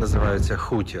 Вони називаються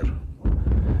хутір.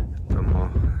 Тому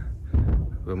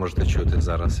ви можете чути,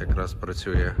 зараз якраз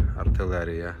працює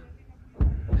артилерія.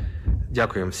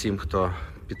 Дякуємо всім, хто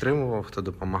підтримував, хто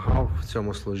допомагав в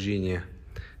цьому служінні.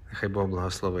 Нехай Бог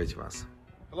благословить вас.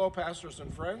 Hello, pastors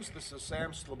and friends. This is Sam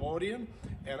Slobodian,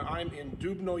 and I'm in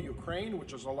Dubno, Ukraine,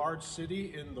 which is a large city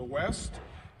in the west.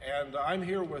 And I'm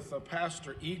here with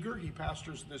Pastor Igor. He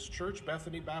pastors this church,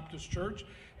 Bethany Baptist Church.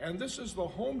 And this is the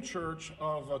home church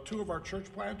of two of our church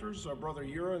planters, Brother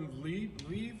Yura and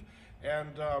Lev,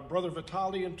 and Brother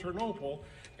Vitaly in Ternopil.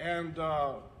 And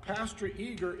Pastor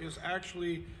Igor is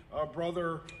actually Brother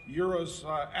Yura's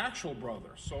actual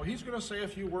brother. So he's going to say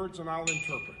a few words and I'll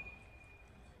interpret.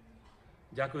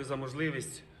 Дякую за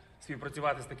можливість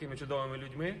співпрацювати з такими чудовими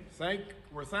людьми.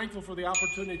 We're thankful for the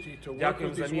opportunity to work Дякую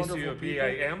with за these місію wonderful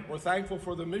people. BIM. We're thankful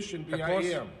for the mission Також,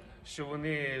 BIM. що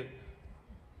вони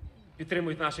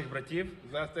підтримують наших братів,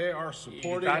 That they are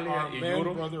supporting Віталія, our і men,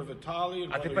 Юру. Brother Vitaly and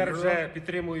А Brother тепер Yura, вже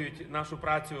підтримують нашу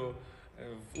працю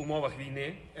в умовах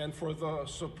війни. and for the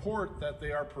support that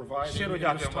they are providing Щиро in this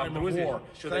дякуємо вам, time of друзі, war.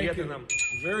 що Thank даєте you нам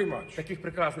very much таких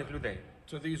прекрасних людей.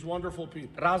 to these wonderful people.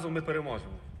 Разом ми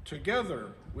переможемо. Together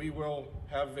we will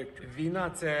have victory. Війна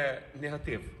 – це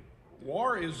негатив.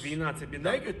 War is Війна – це біда.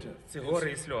 negative. Це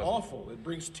горе і It's сльози. awful. It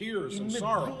brings tears І and ми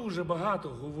sorrow. дуже багато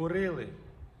говорили,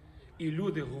 і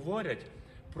люди говорять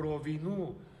про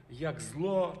війну як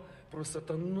зло, про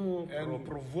сатану,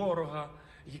 про ворога,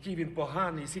 який він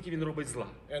поганий, і скільки він робить зла.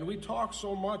 And we talk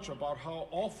so much about how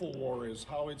awful war is,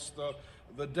 how it's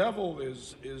the devil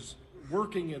is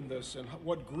working in this, and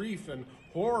what grief and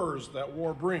horrors that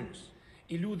war brings.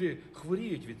 І люди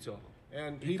хворіють від цього.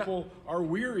 And people are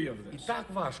weary of І this. так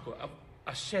важко,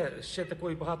 а ще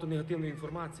такої багато негативної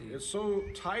інформації. It's so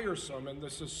tiresome, and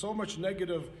this is so much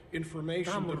negative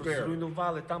information Там to bear.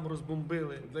 розруйнували, там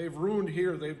розбомбили. They've ruined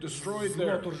here, they've destroyed Зло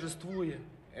there, торжествує.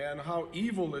 and how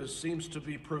evil seems to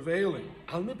be prevailing.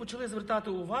 Але ми почали звертати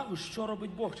увагу, що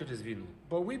робить Бог через війну.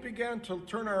 But we began to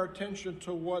turn our attention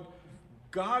to what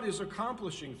God is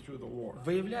accomplishing through the war.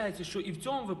 Виявляється, що і в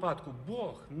цьому випадку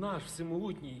Бог, наш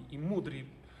всемогутній і мудрий,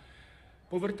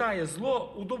 повертає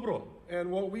зло у добро. And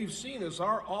what we've seen is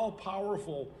our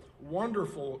all-powerful,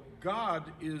 wonderful God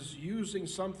is using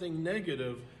something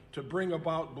negative to bring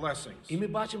about blessings. І ми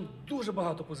бачимо дуже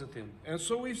багато позитивного. And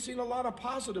so we've seen a lot of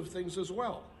positive things as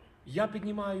well. Я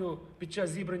піднімаю під час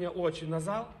зібрання очі на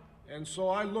зал. And so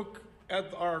I look at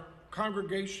our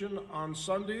congregation on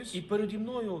Sundays. І переді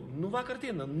мною нова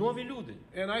картина, нові люди.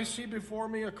 And I see before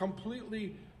me a completely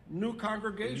new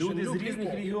congregation, Люди new з різних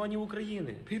people. регіонів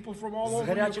України. People from all З over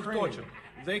гарячих Ukraine. точок.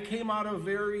 They came out of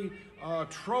very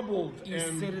troubled І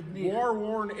and серед них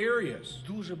war-worn areas.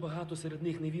 дуже багато серед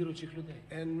них невіруючих людей.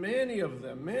 And many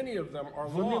of them are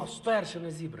Вони lost. вперше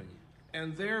на зібранні.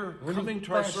 And they're Вони coming to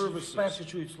our вперше services.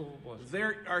 чують Слово Боже. They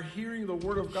are hearing the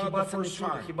word of God Хіба the це не first чудо,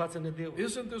 time. хіба це не диво?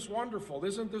 Isn't this wonderful?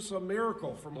 Isn't this a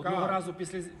miracle from Одного God? разу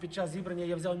під час зібрання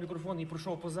я взяв мікрофон і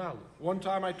пройшов по залу. One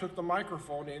time I took the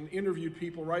microphone and interviewed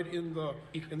people right in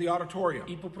the auditorium.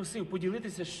 І попросив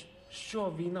поділитися,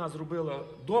 що війна зробила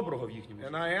доброго в їхньому And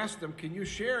житті. I asked them, can you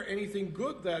share anything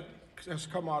good that has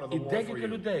come out of the І war for декілька you?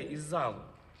 людей із залу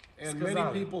And many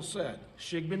сказали, people said,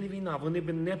 що якби не війна, вони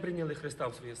б не прийняли Христа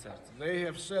в своє серце. they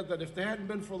have said that if they hadn't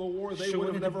been for the war, they Що would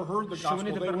вони have never heard the що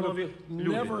вони gospel. They тепер would нові have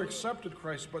люди. never accepted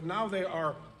Christ. But now they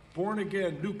are born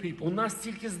again, new people. У нас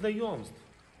стільки знайомств.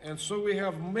 And so we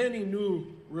have many new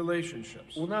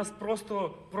relationships. У нас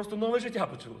просто нове життя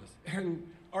почалось. And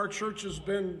our church has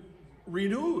been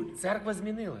renewed. Церква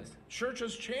змінилась. Church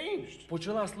has changed.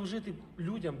 Почала служити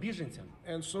людям, біженцям.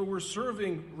 And so we're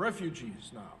serving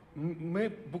refugees now.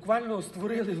 Ми буквально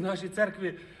створили в нашій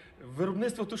церкві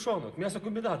виробництво тушонок,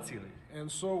 м'ясокомбінат цілий. And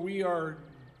so we are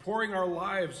pouring our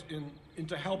lives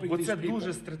into helping Бо these це people.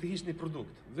 дуже стратегічний продукт.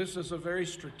 This is a very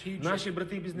strategic Наші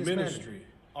брати бізнесмени ministry.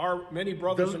 Our many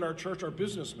brothers in our church are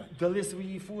businessmen. дали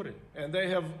свої фури. And they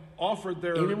have offered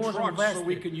their І ми можемо trucks so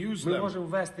we can вести, use ми them. можемо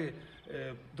вести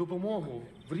допомогу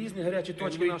в різні гарячі And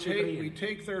точки нашої we країни.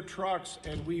 take their trucks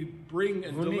and we bring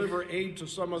and В них, deliver aid to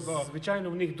some of the звичайно,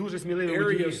 в них дуже сміливі areas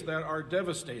водії, that are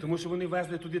devastated. тому що вони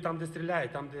везли туди, там, де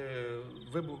стріляють,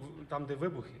 там, де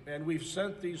вибухи. And we've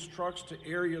sent these trucks to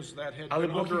areas that had Але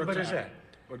been Бог under їх береже. attack.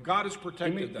 But God has І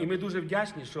protected ми them. дуже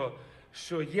вдячні,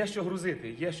 що є що грузити,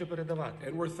 є що передавати.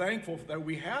 And we're thankful that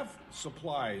we have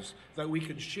supplies that we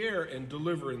can share and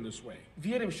deliver in this way.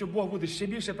 Віримо, що Бог буде ще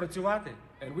більше працювати,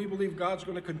 And we believe God's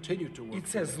going to continue to і work.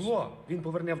 це for this. зло Він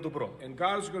поверне в добро. And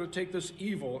God is going to take this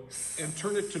evil and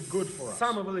turn it to good for us.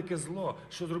 Саме велике зло,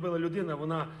 що зробила людина,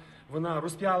 вона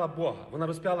розп'яла Бога, вона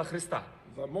розп'яла Христа.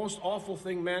 The most awful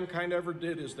thing mankind ever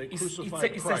did is they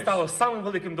crucified І це Christ. стало самим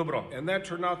великим добром. And that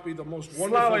turned out to be the most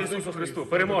Слава wonderful Ісусу victory. Христу,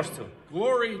 переможцю.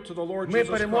 Glory to the Lord Ми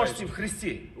Jesus переможці в Christ.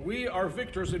 Христі. We are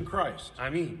victors in Christ.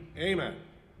 Амінь. Amen.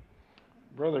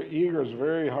 Brother Eager is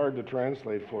very hard to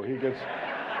translate for. He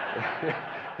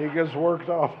gets worked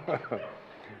up.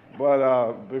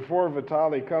 But before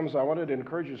Vitaly comes, I wanted to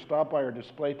encourage you to stop by our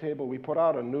display table. We put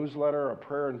out a newsletter, a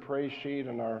prayer and praise sheet,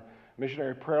 and our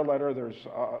missionary prayer letter. There's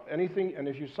anything, and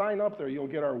if you sign up there, you'll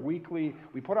get our we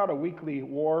put out a weekly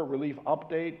war relief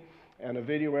update and a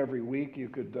video every week. You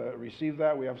could receive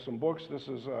that. We have some books. This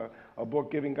is a book,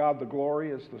 Giving God the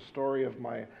Glory. It's the story of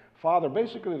my father,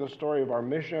 basically the story of our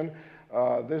mission.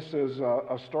 This is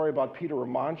a story about Peter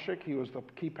Romanchik. He was the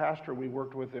key pastor we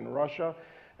worked with in Russia.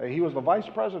 He was the vice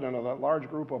president of that large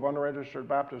group of unregistered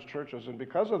Baptist churches, and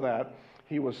because of that,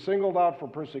 he was singled out for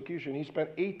persecution. He spent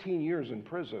 18 years in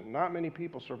prison. Not many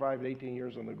people survived 18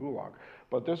 years in the Gulag,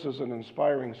 but this is an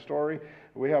inspiring story.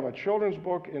 We have a children's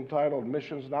book entitled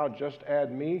Missions Now, Just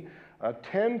Add Me,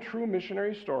 10 true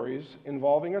missionary stories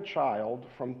involving a child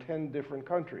from 10 different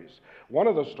countries. One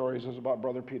of the stories is about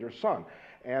Brother Peter's son.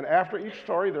 And after each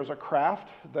story, there's a craft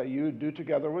that you do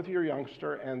together with your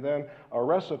youngster, and then a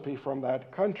recipe from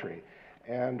that country.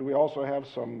 And we also have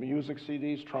some music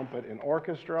CDs, trumpet and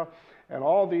orchestra. And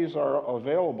all these are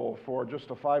available for just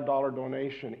a $5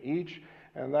 donation each.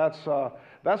 And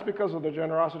that's because of the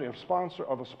generosity of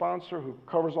a sponsor who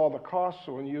covers all the costs.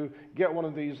 So when you get one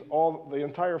of these, the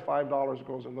entire $5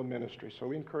 goes in the ministry. So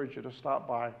we encourage you to stop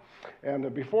by.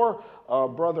 And before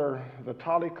Brother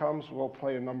Vitaly comes, we'll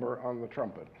play a number on the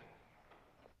trumpet.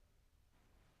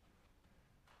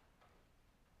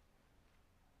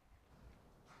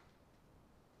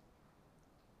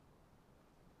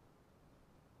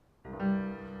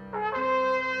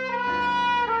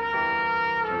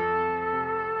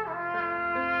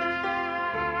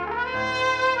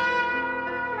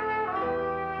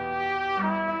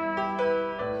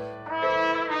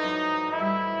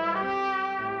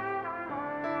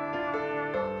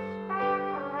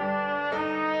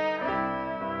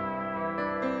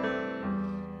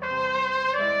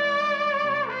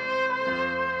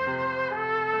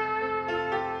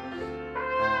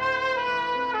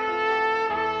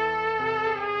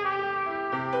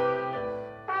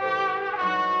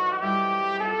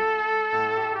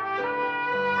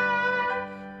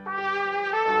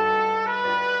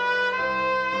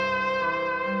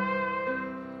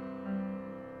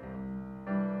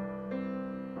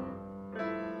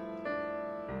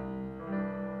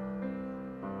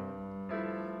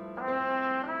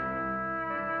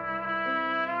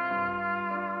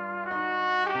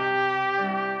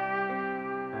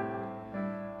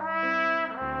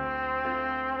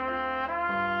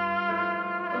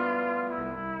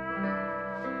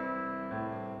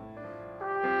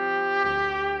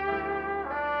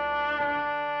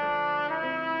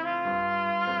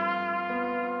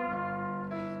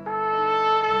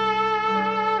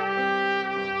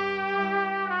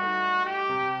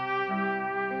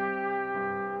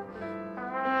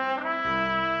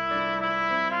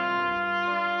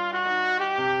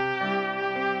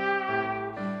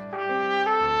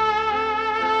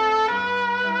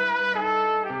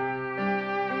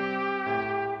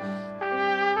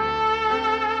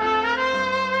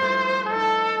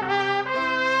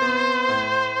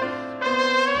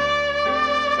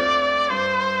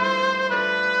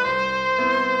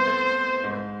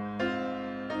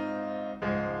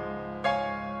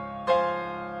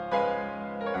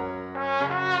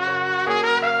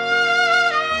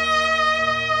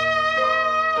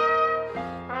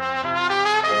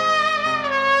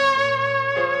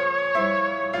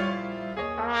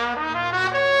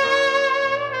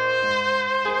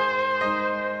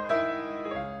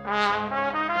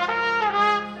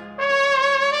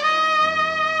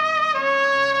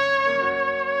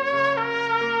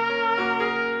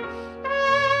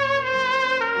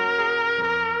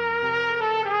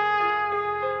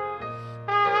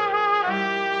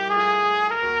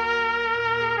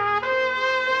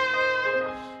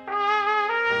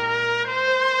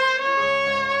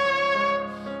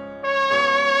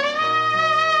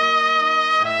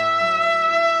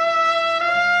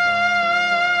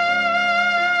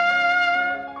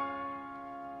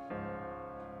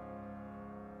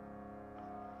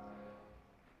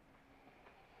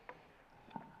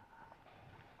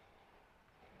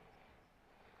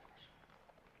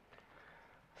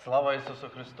 Слава Ісусу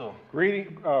Христу!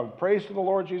 Praise to the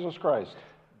Lord Jesus Christ.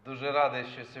 Дуже радий,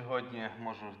 що сьогодні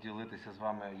можу ділитися з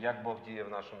вами, як Бог діє в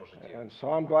нашому житті. And so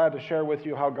I'm glad to share with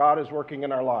you how God is working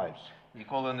in our lives.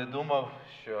 Ніколи не думав,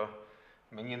 що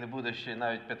мені не буде ще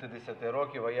навіть 50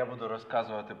 років, а я буду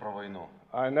розказувати про війну.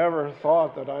 I never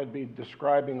thought that I'd be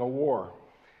describing a war.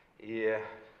 І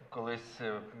колись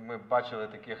ми бачили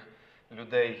таких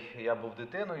людей, я був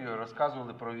дитиною,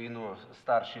 розказували про війну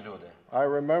старші люди. I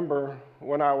remember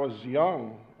when I was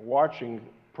young watching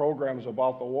programs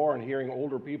about the war and hearing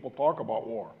older people talk about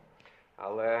war.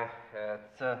 Але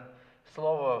це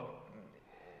слово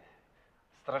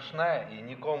страшне і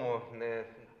нікому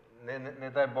не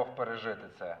дай Бог пережити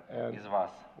це із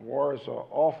вас. War is an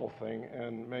awful thing,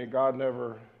 and may God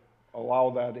never allow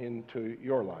that into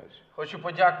your lives. Хочу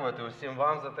подякувати усім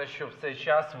вам за те, що в цей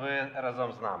час ви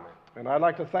разом з нами. And I'd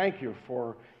like to thank you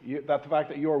for the fact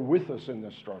that you are with us in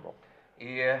this struggle.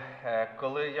 І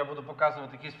коли я буду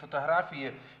показувати якісь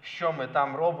фотографії, що ми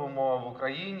там робимо в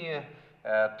Україні,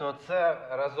 то це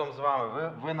разом з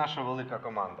вами. Ви наша велика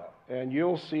команда. And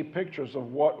you'll see pictures of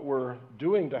what we're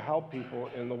doing to help people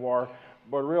in the war,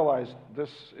 but realize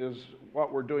this is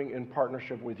what we're doing in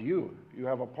partnership with you. You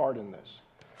have a part in this.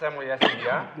 Це моя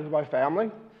сім'я. This is my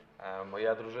family.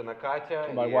 Моя дружина Катя.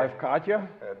 My wife Katya.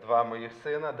 Два моїх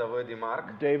сина, Давид і Марк.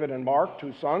 David and Mark,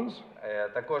 two sons.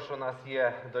 Також у нас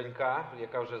є донька,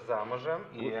 яка вже замужем,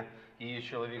 і її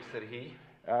чоловік Сергій.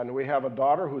 And we have a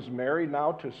daughter who's married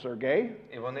now to Sergey.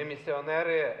 І вони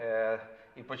місіонери,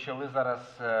 і почали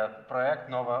зараз проект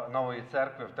нової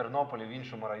церкви в Тернополі, в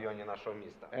іншому районі нашого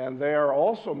міста. And they are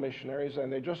also missionaries,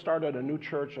 and they just started a new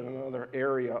church in another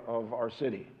area of our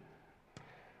city.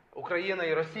 Україна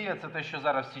і Росія – це те, що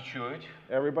зараз всі чують.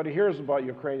 Everybody hears about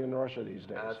Ukraine and Russia these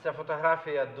days. Ця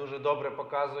фотографія дуже добре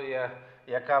показує,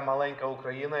 яка маленька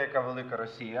Україна, яка велика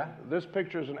Росія. This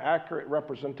picture is an accurate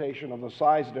representation of the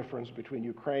size difference between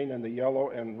Ukraine and the yellow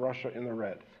and Russia in the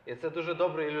red. І це дуже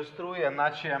добре ілюструє,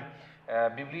 наче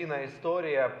біблійна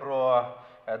історія про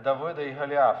Давида і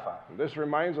Голіафа. This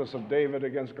reminds us of David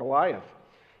against Goliath.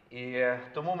 І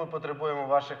тому ми потребуємо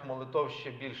ваших молитов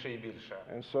ще більше і більше.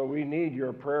 And so we need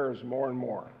your prayers more and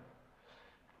more.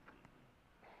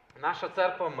 Наша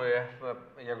церква, ми,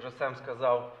 як вже Сем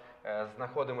сказав,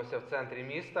 знаходимося в центрі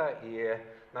міста, і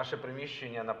наше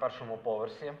приміщення на першому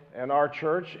поверсі. And our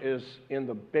church is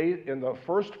in the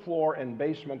first floor and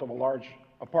basement of a large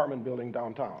apartment building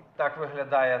downtown. Так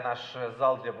виглядає наш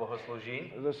зал для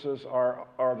богослужінь. This is our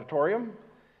auditorium.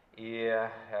 І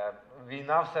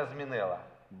війна все змінила.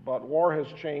 But war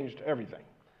has changed everything.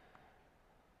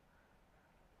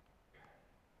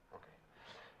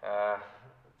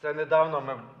 Це недавно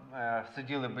ми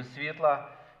сиділи без світла,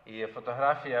 і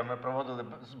фотографія, ми проводили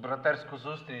братерську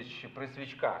зустріч при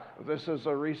свічках. This is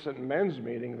a recent men's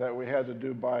meeting that we had to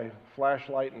do by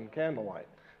flashlight and candlelight.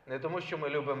 Не тому, що ми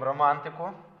любимо романтику.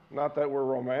 Not that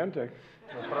we're romantic.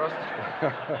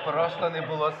 Просто не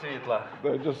було світла.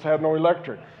 They just had no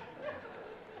electric.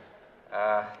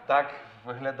 Так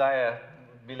виглядає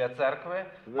біля церкви.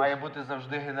 Має бути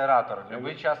завжди генератор. В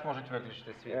будь-який час можуть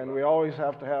виключити світло. And we always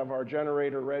have to have our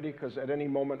generator ready because at any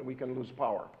moment we can lose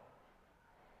power.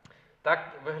 Так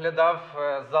виглядав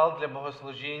зал для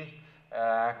богослужінь,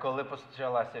 коли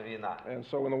почалася війна.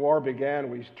 And so when the war began,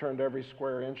 we turned every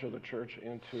square inch of the church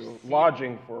into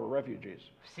lodging for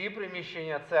refugees. Всі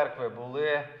приміщення церкви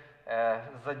були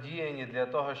задіяні для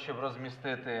того, щоб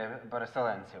розмістити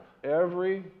переселенців.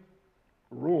 Every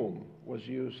room was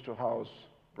used to house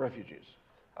refugees.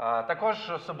 Також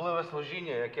особливе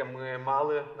служіння, яке ми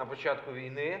мали на початку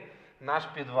війни, наш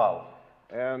підвал.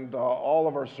 And all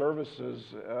of our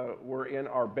services were in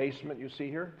our basement, you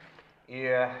see here.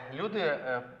 І люди,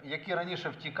 які раніше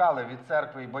втікали від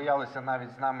церкви і боялися навіть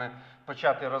з нами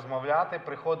почати розмовляти,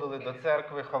 приходили до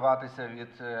церкви ховатися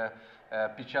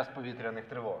під час повітряних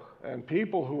тривог. And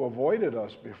people who avoided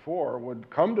us before would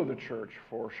come to the church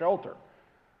for shelter.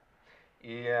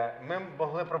 І ми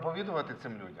могли проповідувати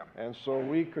цим людям. And so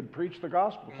we could preach the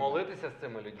gospel. Молитися з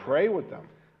цими людьми. Pray with them.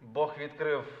 Бог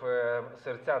відкрив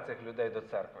серця цих людей до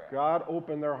церкви. God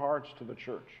opened their hearts to the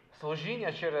church.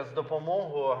 Служіння через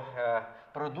допомогу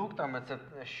продуктами – це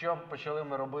що почали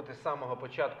ми робити з самого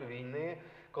початку війни,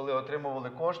 коли отримували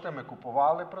кошти, ми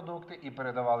купували продукти і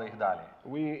передавали їх далі.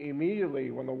 We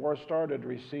immediately, when the war started,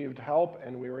 received help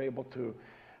and we were able to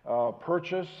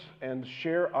purchase and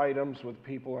share items with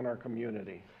people in our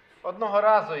community. Одного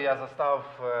разу я застав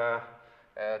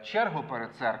чергу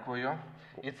перед церквою,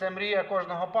 і це мрія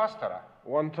кожного пастора.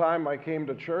 One time I came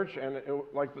to church and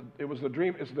it was the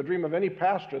dream. It's the dream of any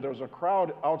pastor. There was a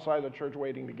crowd outside the church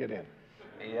waiting to get in.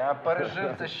 Я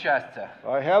пережив це щастя.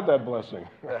 I had that blessing.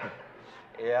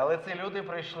 Але ці люди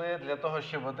прийшли для того,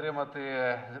 щоб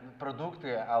отримати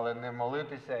продукти, але не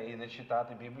молитися і не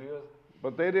читати Біблію.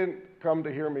 But they didn't come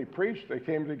to hear me preach, they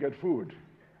came to get food.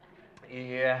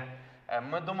 І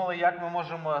ми думали, як ми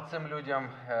можемо цим людям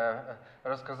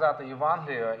розказати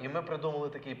Євангелію, і ми придумали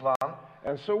такий план.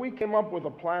 And so we came up with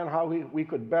a plan how we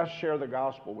could best share the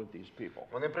gospel with these people.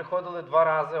 Вони приходили 2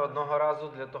 рази, одного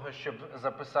разу для того, щоб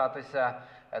записатися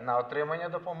на отримання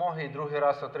допомоги, і другий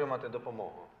раз отримати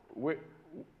допомогу.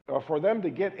 For them to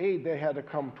get aid, they had to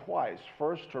come twice,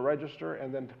 first to register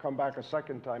and then to come back a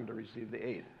second time to receive the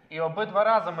aid. І обидва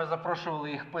рази ми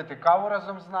запрошували їх пити каву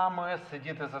разом з нами,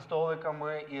 сидіти за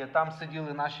столиками, і там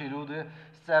сиділи наші люди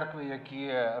з церкви,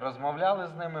 які розмовляли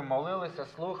з ними, молилися,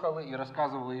 слухали і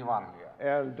розказували Євангелія.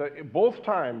 And both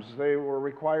times they were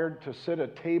required to sit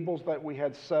at tables that we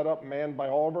had set up, manned by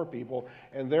all of our people,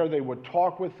 and there they would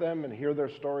talk with them and hear their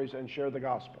stories and share the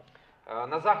gospel.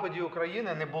 На заході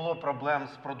України не було проблем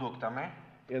з продуктами.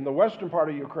 In the western part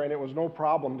of Ukraine, it was no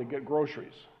problem to get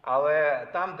groceries. Але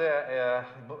там, де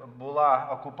була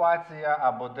окупація,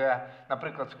 або де,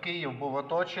 наприклад, Київ був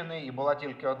оточений і була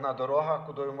тільки одна дорога,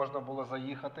 кудою можна було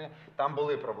заїхати, там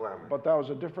були проблеми. But that was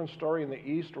a different story in the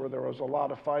east where there was a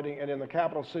lot of fighting, and in the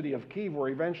capital city of Kyiv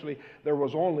where eventually there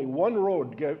was only one road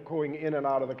going in and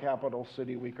out of the capital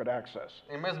city we could access.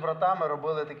 І ми з братами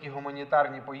робили такі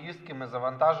гуманітарні поїздки, ми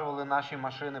завантажували наші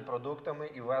машини продуктами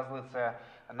і везли це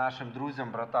нашим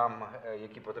друзям, братам,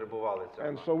 які потребували цього.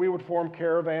 And so we would form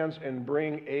caravans and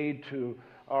bring aid to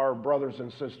our brothers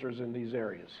and sisters in these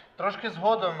areas. Трошки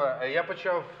згодом я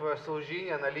почав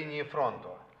служіння на лінії фронту.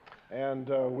 And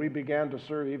we began to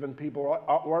serve even people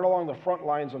right along the front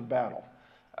lines of battle.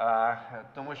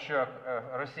 Тому що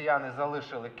росіяни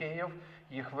залишили Київ,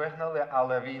 їх вигнали,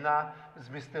 але війна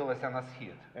змістилася на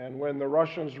схід. And when the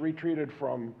Russians retreated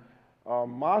from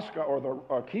Moscow or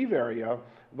the Kyiv area,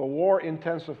 the war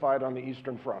intensified on the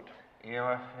eastern front. І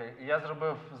я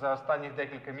зробив за останніх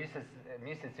декілька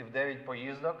місяців 9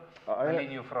 поїздок на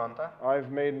лінію фронту.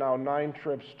 I've made now 9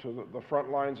 trips to the front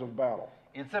lines of battle.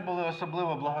 І це були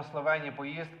особливо благословенні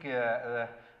поїздки,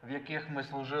 в яких ми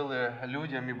служили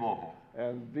людям і Богу.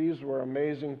 And these were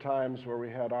amazing times where we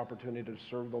had opportunity to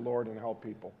serve the Lord and help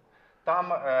people. Там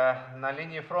на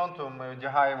лінії фронту ми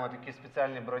одягаємо такі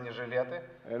спеціальні бронежилети.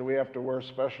 And we have to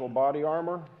wear special body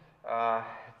armor.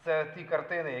 Це ті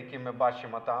картини, які ми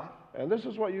бачимо там. And this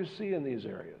is what you see in these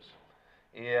areas.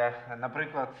 І,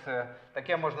 наприклад,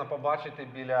 таке можна побачити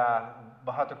біля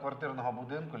багатоквартирного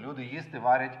будинку. Люди їсти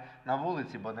варять на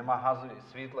вулиці, бо нема газу,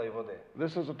 світла і води.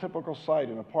 This is a typical site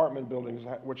in apartment buildings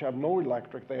which have no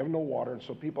electric, they have no water, and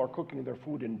so people are cooking their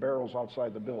food in barrels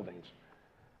outside the buildings.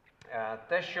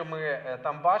 Те, що ми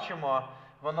там бачимо,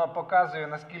 воно показує,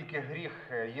 наскільки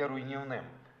гріх є руйнівним.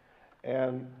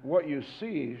 And what you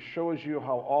see shows you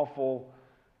how awful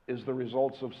is the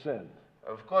results of sin.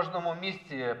 В кожному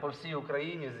місці по всій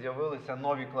Україні з'явилися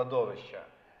нові кладовища.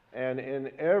 And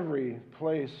in every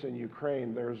place in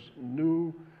Ukraine there's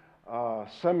new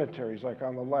cemeteries, like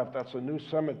on the left, that's a new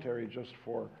cemetery just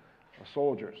for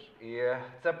soldiers. І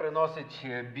це приносить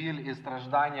біль і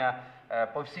страждання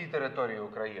по всій території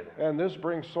України. And this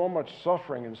brings so much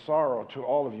suffering and sorrow to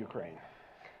all of Ukraine.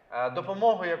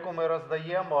 Допомогу, яку ми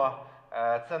роздаємо,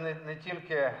 це не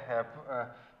тільки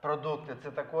продукти,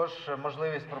 це також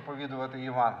можливість проповідувати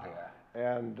Євангелія.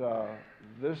 And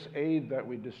this aid that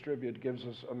we distribute gives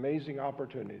us amazing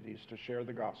opportunities to share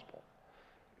the gospel.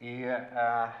 І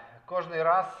кожний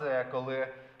раз, коли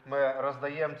ми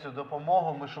роздаємо цю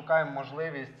допомогу, ми шукаємо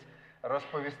можливість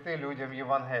розповісти людям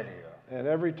Євангелію. And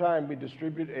every time we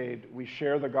distribute aid, we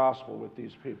share the gospel with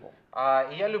these people.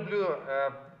 І я люблю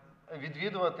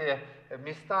відвідувати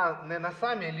міста не на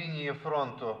самій лінії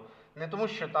фронту, не тому,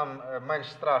 що там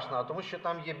менш страшно, а тому, що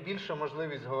там є більша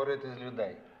можливість говорити з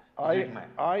людьми.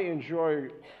 I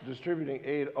enjoy distributing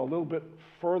aid a little bit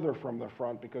further from the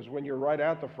front because when you're right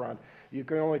at the front, you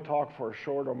can only talk for a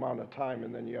short amount of time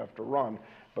and then you have to run.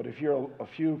 But if you're a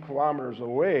few kilometers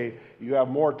away, you have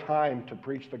more time to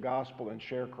preach the gospel and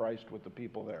share Christ with the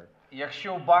people there.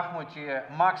 Якщо в Бахмуті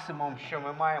максимум, що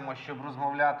ми маємо, щоб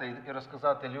розмовляти і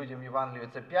розказати людям Євангелію,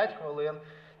 це 5 хвилин,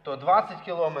 то 20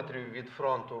 кілометрів від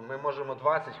фронту ми можемо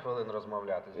 20 хвилин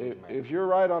розмовляти з людьми. If you're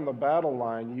right on the battle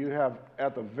line, you have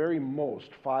at the very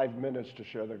most 5 minutes to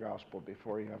share the gospel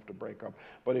before you have to break up.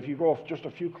 But if you go just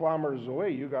a few kilometers away,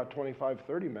 you got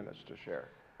 25-30 minutes to share.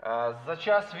 За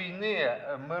час війни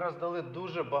ми роздали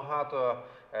дуже багато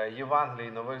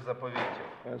Євангелій, нових заповітів.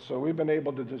 And so we've been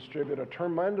able to distribute a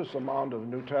tremendous amount of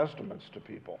New Testaments to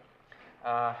people.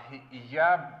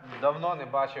 Я давно не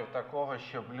бачив такого,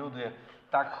 щоб люди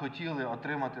так хотіли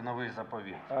отримати новий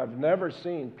заповіт. I've never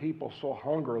seen people so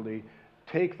hungrily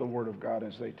take the Word of God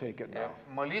as they take it now.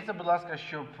 Моліться, будь ласка,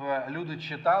 щоб люди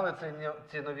читали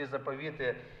ці нові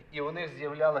заповіти, і у них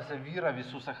з'являлася віра в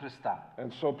Ісуса Христа.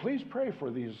 And so please pray for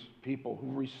these people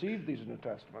who received these New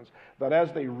Testaments, that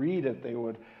as they read it, they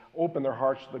would open their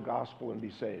hearts to the gospel and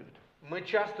be saved. Ми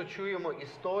часто чуємо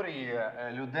історії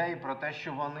людей про те,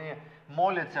 що вони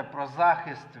моляться про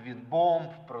захист від бомб,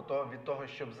 від того,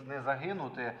 щоб не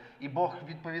загинути, і Бог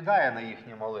відповідає на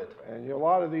їхні молитви. And a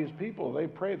lot of these people, they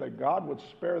pray that God would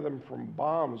spare them from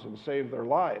bombs and save their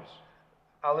lives.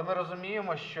 Але ми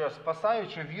розуміємо, що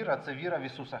спасаюча віра – це віра в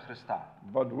Ісуса Христа.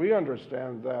 But we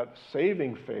understand that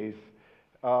saving faith,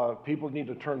 people need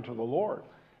to turn to the Lord.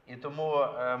 І тому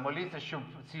моліться, щоб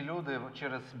ці люди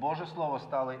через Боже Слово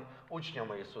стали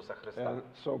учнями Ісуса Христа. And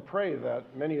so pray that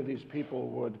many of these people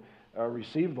would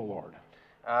receive the Lord.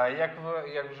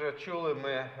 Як вже чули,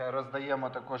 ми роздаємо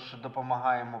також,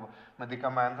 допомагаємо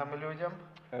медикаментами людям.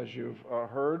 As you've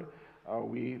heard,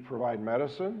 we provide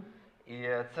medicine. І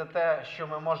це те, що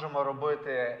ми можемо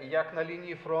робити як на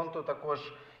лінії фронту,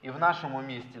 також і в нашому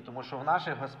місті, тому що в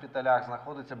наших госпіталях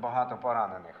знаходиться багато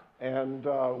поранених. And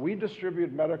we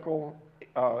distribute medical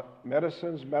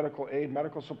medicines, medical aid,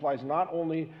 medical supplies, not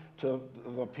only to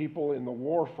the people in the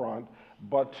war front,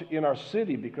 but in our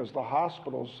city, because the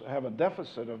hospitals have a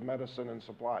deficit of medicine and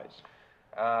supplies.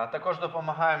 Також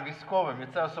допомагаємо військовим, і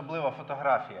це особлива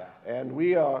фотографія. And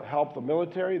we help the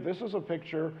military. This is a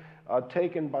picture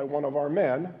taken by one of our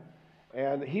men,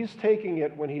 and he's taking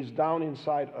it when he's down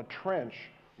inside a trench,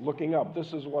 looking up.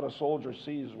 This is what a soldier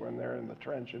sees when they're in the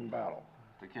trench in battle.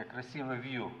 Таке красиве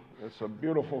view. It's a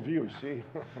beautiful view, see?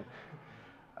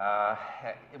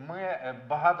 Ми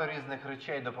багато різних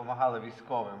речей допомагали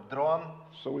військовим. Дрон.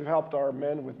 So we've helped our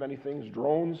men with many things,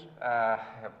 drones.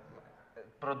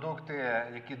 Продукти,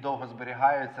 які довго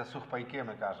зберігаються, сухпайки,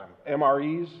 ми кажемо.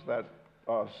 MREs that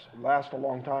last a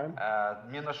long time.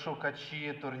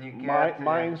 Міношукачі, турнікети,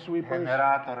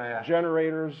 генератори,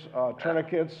 generators,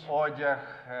 tourniquets, одяг,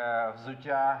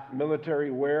 взуття,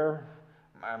 military wear,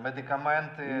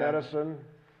 медикаменти, medicine.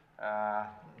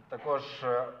 Також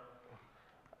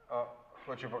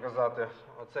хочу показати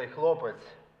оцей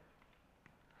хлопець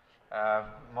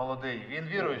молодий, він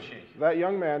віруючий. That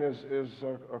young man is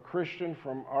a Christian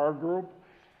from our group.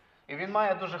 І він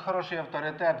має дуже хороший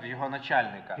авторитет в його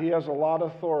начальника. He has a lot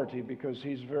of authority because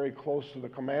he's very close to the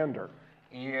commander.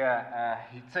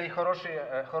 І цей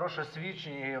хороше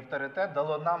свідчення і авторитет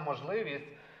дало нам можливість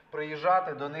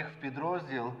приїжджати до них в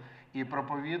підрозділ і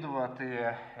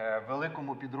проповідувати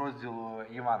великому підрозділу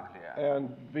Євангелія. And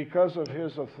because of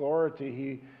his authority,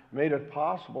 he made it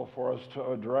possible for us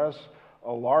to address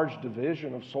a large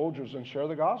division of soldiers and share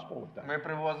the gospel with them. Ми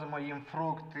привозимо їм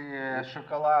фрукти,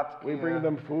 шоколадки, We bring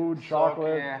them food,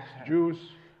 chocolate,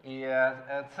 juice. І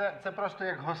це просто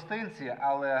як гостинці,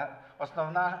 але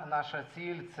основна наша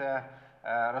ціль – це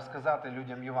розказати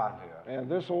людям Євангелію. And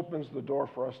this opens the door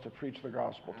for us to preach the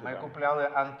gospel to Ми them. купляли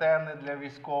антени для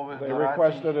військових, They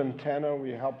requested antenna,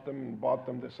 we helped them and bought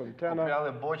them this antenna.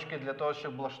 Купляли бочки для того,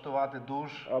 щоб влаштувати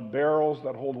душ. Barrels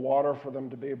that hold water for them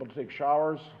to be able to take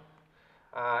showers.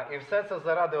 І все це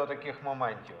заради отаких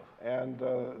моментів. And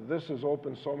this has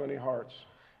opened so many hearts.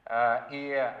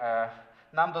 І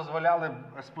нам дозволяли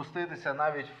спуститися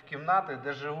навіть в кімнати,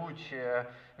 де живуть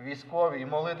військові, і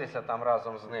молитися там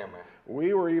разом з ними.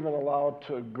 We were even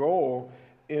allowed to go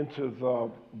into the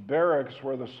barracks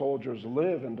where the soldiers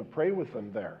live and to pray with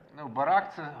them there. Ну,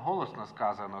 барак – це голосно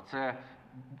сказано. Це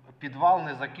підвал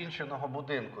незакінченого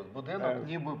будинку. Будинок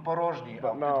ніби порожній,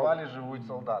 а в підвалі живуть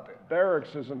солдати.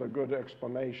 Barracks isn't a good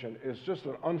explanation. It's just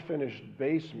an unfinished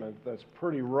basement that's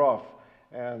pretty rough,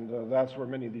 and that's where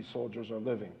many of these soldiers are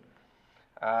living.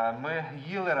 Ми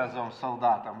їли разом з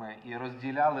солдатами і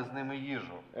розділяли з ними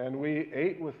їжу. And we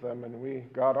ate with them, and we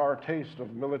got our taste of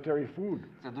military food.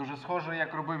 Це дуже схоже,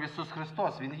 як робив Ісус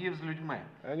Христос. Він їв з людьми.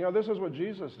 And you know, this is what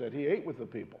Jesus did. He ate with the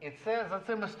people. І це за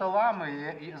цими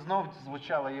столами і знов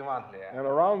звучала Євангелія. And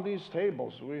around these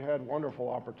tables, we had wonderful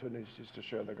opportunities to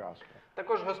share the gospel.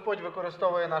 Також Господь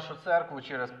використовує нашу церкву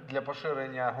для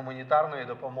поширення гуманітарної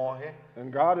допомоги.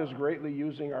 And God is greatly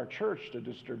using our church to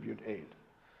distribute aid.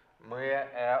 Ми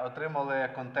отримали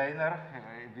контейнер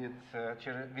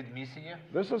від місії.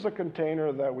 This is a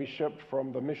container that we shipped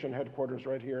from the mission headquarters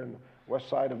right here in the west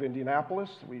side of Indianapolis.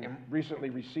 We recently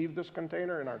received this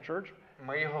container in our church.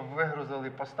 Ми його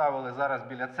вигрузили, поставили зараз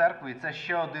біля церкви, і це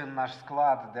ще один наш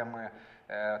склад, де ми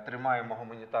тримаємо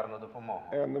гуманітарну допомогу.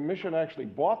 And the mission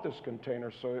actually bought this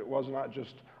container, so it was not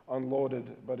just unloaded,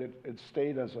 but it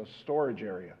stayed as a storage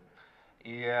area.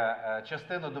 І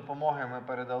частину допомоги ми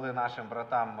передали нашим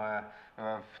братам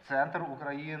в центр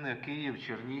України, Київ,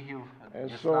 Чернігів,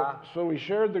 Дністра. So we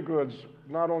shared the goods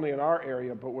not only in our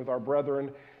area, but with our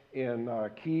brethren in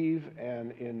Kyiv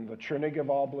and in the Chernihiv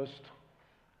Oblast.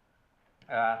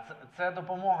 Це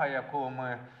допомога,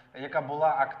 яка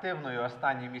була активною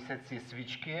останні місяці,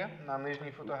 свічки на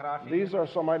нижній фотографії. These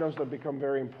are some items that become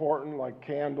very important, like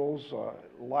candles,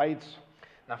 lights.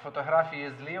 На фотографії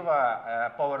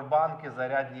зліва павербанки,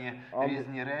 зарядні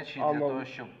різні речі для того,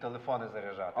 щоб телефони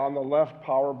заряджати. On the left,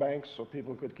 power banks, so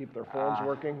people could keep their phones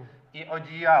working. І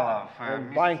одіяла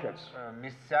в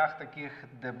місцях таких,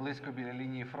 де близько біля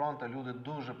лінії фронту, люди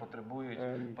дуже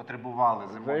потребували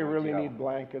зимових They really одіял. need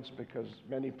blankets because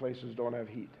many places don't have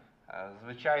heat.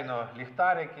 Звичайно,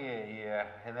 ліхтарики і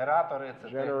генератори – це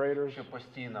те, що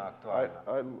постійно актуально.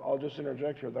 I'll just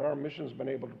interject here that our mission has been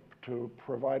able to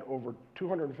provide over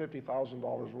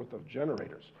 $250,000 worth of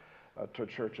generators to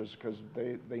churches because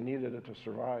they needed it to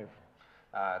survive.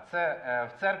 В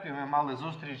церкві ми мали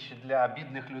зустріч для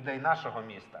бідних людей нашого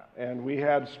міста. And we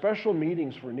had special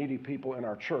meetings for needy people in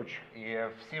our church. І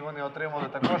всі вони отримали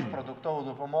також продуктову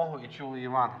допомогу і чули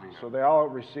Євангелію. So they all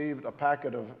received a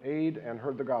packet of aid and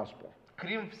heard the gospel.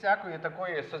 Крім всякої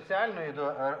такої соціальної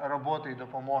роботи і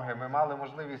допомоги, ми мали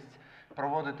можливість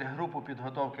проводити групу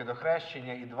підготовки до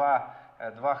хрещення і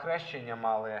два хрещення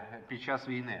мали під час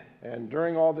війни. And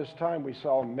during all this time we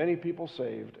saw many people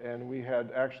saved and we had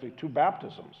actually 2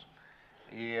 baptisms.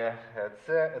 І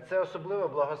це особливе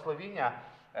благословіння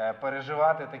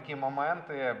переживати такі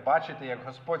моменти, бачити, як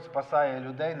Господь спасає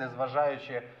людей,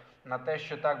 незважаючи на те,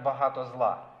 що так багато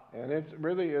зла. And it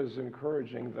really is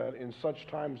encouraging that in such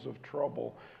times of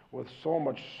trouble with so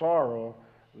much sorrow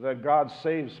that God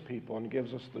saves people and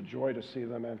gives us the joy to see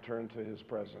them enter into his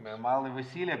presence. Ми мали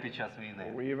весілля під час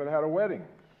війни. We even had a wedding.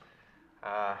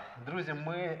 Друзі,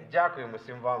 ми дякуємо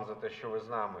всім вам за те, що ви з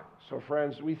нами. So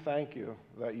friends, we thank you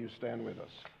that you stand with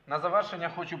us. На завершення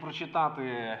хочу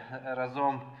прочитати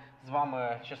разом з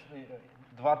вами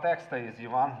 2 текста із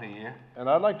Євангелії. And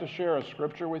I'd like to share a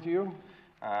scripture with you.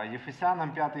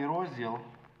 Єфесянам 5 розділ,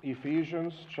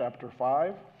 Ephesians chapter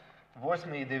 5.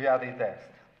 8 і 9 текст.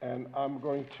 And I'm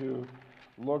going to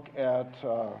look at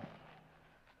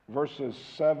verses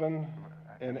 7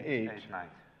 and 8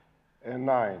 and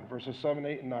 9. Verses 7,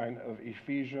 8, and 9 of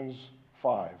Ephesians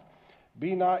 5.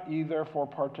 Be not ye therefore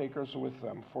partakers with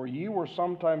them, for ye were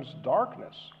sometimes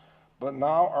darkness, but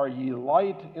now are ye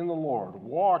light in the Lord.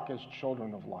 Walk as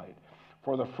children of light.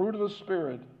 For the fruit of the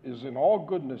Spirit is in all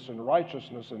goodness and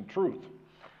righteousness and truth.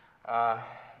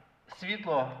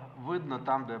 Світло видно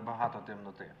там, де багато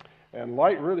темноти. And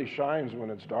light really shines when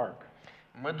it's dark.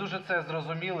 Ми дуже це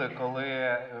зрозуміли,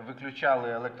 коли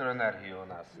виключали електроенергію у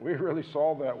нас. We really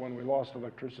saw that when we lost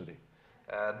electricity.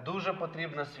 Дуже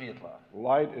потрібно світло.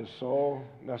 Light is so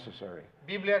necessary.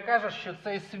 Біблія каже, що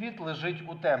цей світ лежить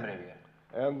у темряві.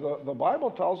 And the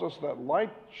Bible tells us that light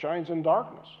shines in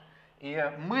darkness. І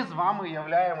ми з вами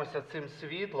являємося цим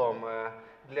світлом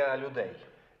для людей.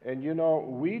 And you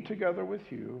know, we together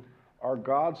with you are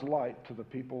God's light to the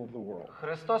people of the world.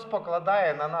 Христос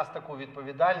покладає на нас таку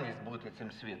відповідальність бути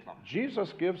цим світлом.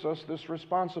 Jesus gives us this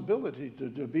responsibility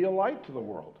to be a light to the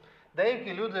world.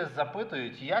 Деякі люди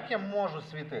запитують, як я можу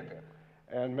світити?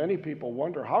 And many people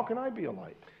wonder, how can I be a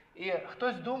light? І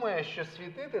хтось думає, що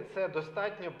світити це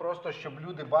достатньо просто, щоб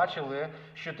люди бачили,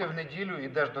 що ти в неділю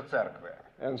йдеш до церкви.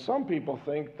 And some people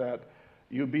think that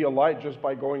you be a light just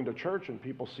by going to church and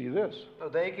people see this.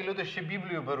 Деякі люди ще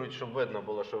Біблію беруть, щоб видно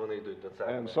було, що вони йдуть до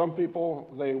церкви. And some people,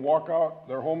 they walk out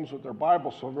their homes with their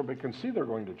Bible so everybody can see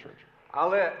they're going to church.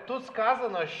 Але тут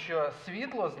сказано, що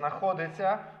світло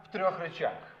знаходиться в 3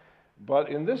 речах.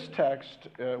 But in this text,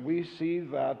 we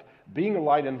see that being a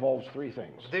light involves 3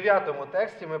 things. В 9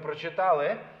 тексті ми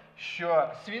прочитали, що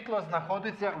світло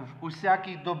знаходиться в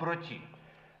усякій доброті.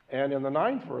 And in the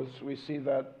 9th verse, we see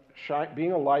that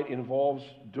being a light involves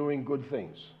doing good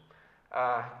things.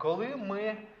 Коли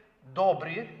ми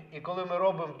добрі і коли ми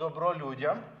робимо добро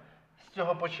людям, з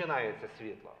цього починається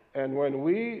світло. And when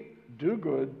we do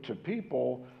good to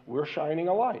people, we're shining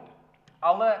a light.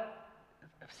 Але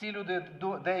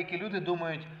деякі люди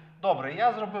думають, добре,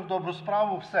 я зробив добру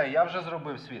справу, все, я вже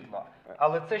зробив світло.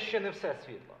 Але це ще не все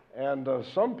світло. And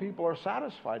some people are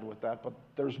satisfied with that, but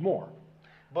there's more.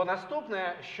 Бо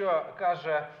наступне, що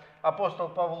каже апостол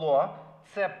Павло,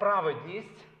 це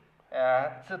праведність,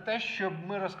 це те, щоб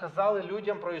ми розказали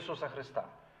людям про Ісуса Христа.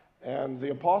 And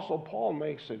the Apostle Paul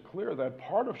makes it clear that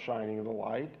part of shining the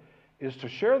light is to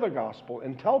share the gospel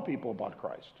and tell people about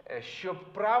Christ.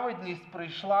 Щоб праведність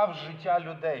прийшла в життя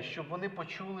людей, щоб вони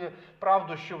почули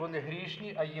правду, що вони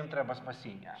грішні, а їм треба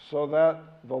спасіння. So that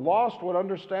the lost would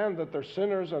understand that they're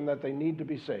sinners and that they need to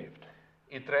be saved.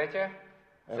 І третє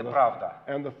 – це правда.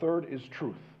 And the third is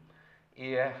truth.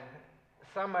 І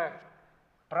саме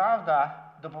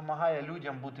правда допомагає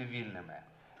людям бути вільними.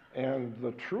 And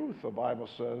the truth, the Bible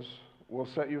says, will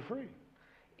set you free.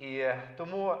 І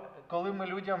тому, коли ми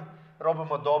людям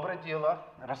робимо добре діло,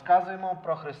 розказуємо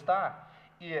про Христа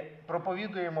і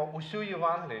проповідуємо усю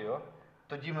Євангелію,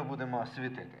 тоді ми будемо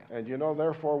світити. And you know,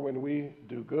 therefore, when we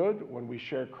do good, when we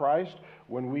share Christ,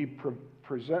 when we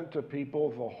present to people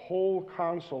the whole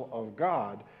counsel of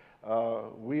God,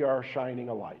 we are shining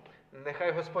a light.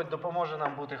 Нехай Господь допоможе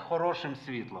нам бути хорошим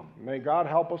світлом. May God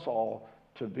help us all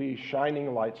to be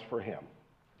shining lights for Him.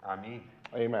 Амінь.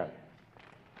 Amen.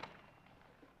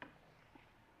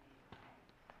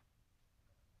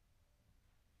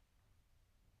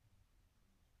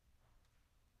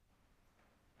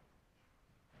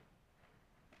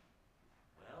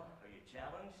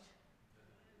 Challenged?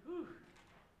 Whew.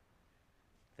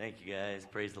 Thank you guys.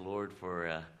 Praise the Lord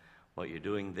for what you're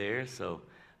doing there. So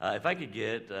if I could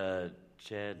get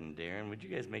Chad and Darren, would you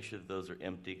guys make sure that those are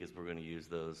empty, because we're going to use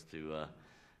those to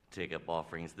take up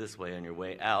offerings this way on your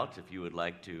way out. If you would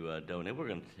like to donate, we're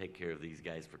going to take care of these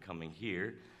guys for coming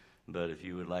here. But if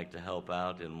you would like to help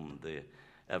out in the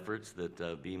efforts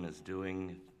that Beam is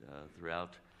doing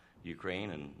throughout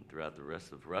Ukraine and throughout the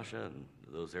rest of Russia and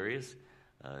those areas,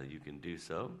 you can do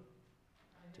so.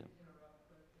 I need to interrupt,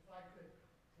 but if I could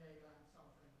tag on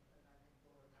something that I think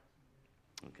the Lord wants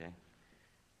me to do. Okay.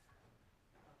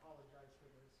 I apologize for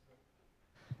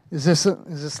this.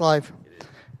 Is this live? It is.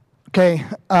 Okay.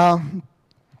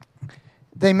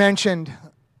 They mentioned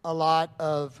a lot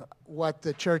of what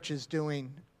the church is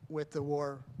doing with the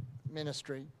war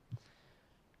ministry.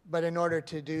 But in order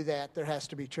to do that, there has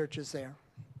to be churches there.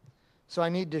 So I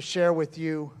need to share with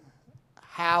you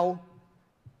how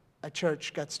a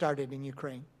church got started in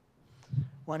Ukraine. I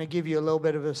want to give you a little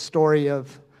bit of a story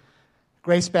of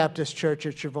Grace Baptist Church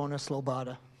at Chervona,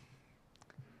 Sloboda,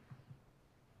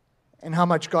 and how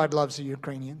much God loves the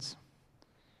Ukrainians.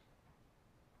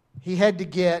 He had to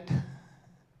get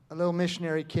a little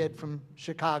missionary kid from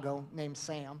Chicago named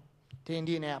Sam to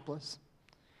Indianapolis.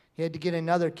 He had to get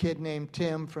another kid named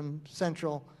Tim from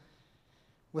central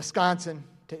Wisconsin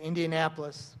to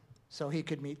Indianapolis so he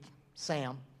could meet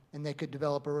Sam and they could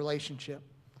develop a relationship.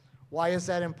 Why is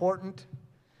that important?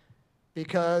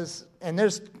 Because, and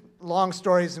there's long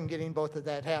stories in getting both of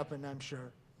that happen, I'm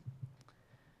sure.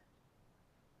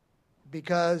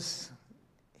 Because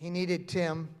he needed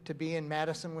Tim to be in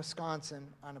Madison, Wisconsin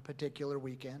on a particular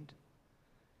weekend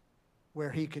where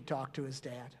he could talk to his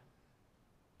dad.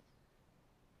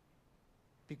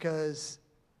 Because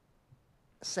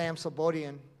Sam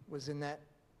Slobodian was in that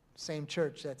same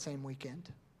church that same weekend.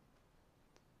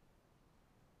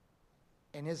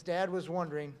 And his dad was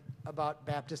wondering about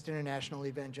Baptist International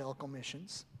Evangelical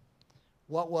Missions.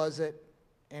 What was it,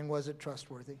 and was it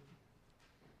trustworthy?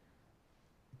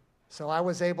 So I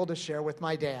was able to share with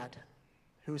my dad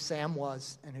who Sam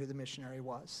was and who the missionary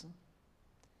was.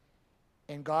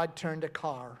 And God turned a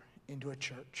car into a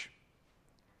church.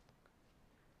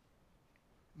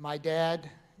 My dad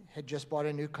had just bought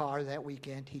a new car that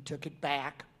weekend. He took it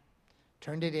back,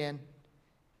 turned it in,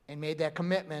 and made that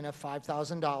commitment of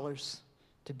 $5,000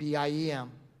 to BIEM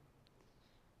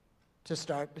to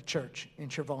start the church in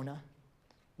Chervona.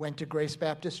 Went to Grace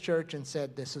Baptist Church and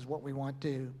said, this is what we want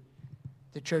to do.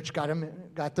 The church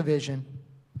got the vision,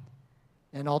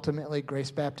 and ultimately Grace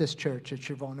Baptist Church at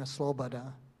Chervona,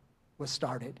 Sloboda was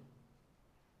started.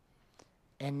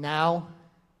 And now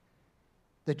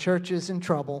the church is in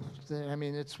trouble. I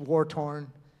mean, it's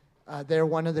war-torn. They're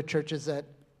one of the churches that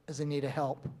is in need of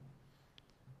help.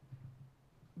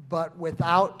 But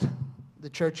without the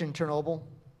church in Chernobyl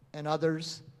and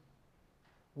others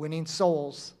winning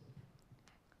souls,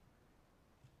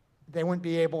 they wouldn't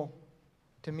be able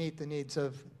to meet the needs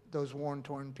of those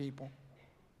war-torn people.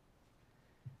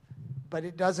 But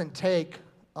it doesn't take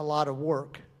a lot of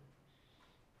work.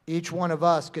 Each one of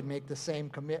us could make the same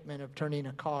commitment of turning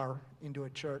a car into a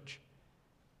church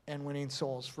and winning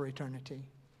souls for eternity.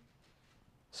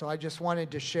 So I just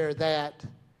wanted to share that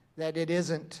it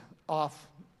isn't off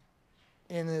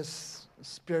in this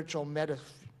spiritual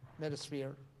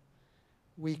metasphere.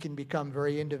 We can become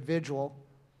very individual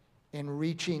in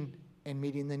reaching and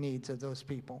meeting the needs of those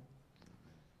people.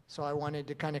 So I wanted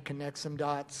to kind of connect some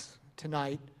dots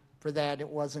tonight. For that, it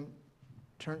wasn't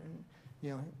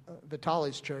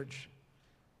Vitali's church,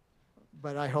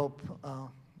 but I hope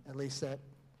at least that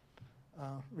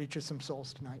reaches some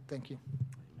souls tonight. Thank you.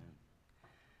 Amen.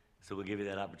 So we'll give you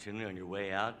that opportunity on your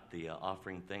way out. The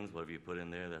offering things, whatever you put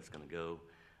in there, that's going to go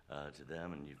to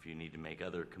them. And if you need to make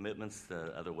other commitments,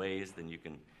 other ways, then you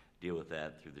can deal with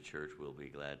that through the church. We'll be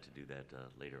glad to do that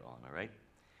later on, all right?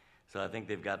 So I think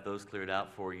they've got those cleared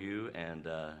out for you, and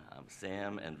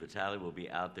Sam and Vitaly will be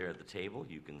out there at the table.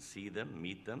 You can see them,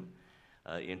 meet them,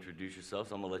 introduce yourself.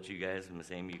 So I'm going to let you guys, and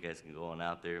Miss Amy, you guys can go on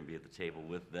out there and be at the table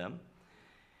with them.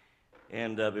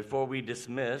 And before we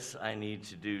dismiss, I need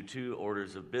to do 2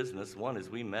 orders of business. One is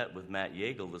we met with Matt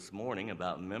Yeagle this morning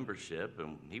about membership,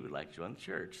 and he would like to join the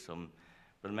church. So,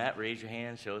 but Matt, raise your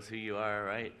hand, show us who you are, all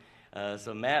right?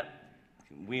 So Matt,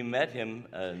 we met him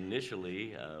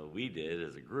initially, we did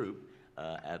as a group,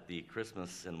 at the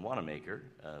Christmas in Wanamaker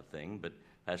thing, but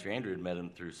Pastor Andrew had met him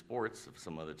through sports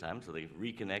some other time, so they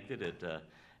reconnected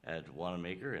at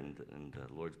Wanamaker, and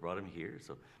the Lord's brought him here.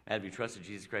 So, Matt, have you trusted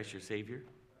Jesus Christ your Savior?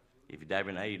 If you died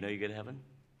right now, you know you go to heaven?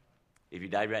 If you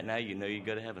died right now, you know you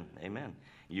go to heaven. Amen.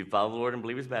 You follow the Lord in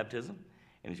believer's baptism,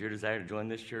 and it's your desire to join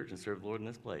this church and serve the Lord in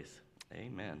this place.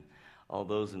 Amen. All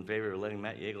those in favor of letting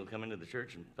Matt Yeagle come into the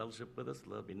church and fellowship with us,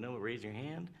 let me know. Raise your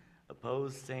hand.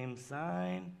 Opposed, same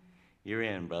sign. You're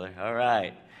in, brother. All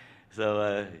right.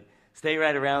 So stay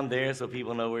right around there so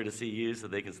people know where to see you, so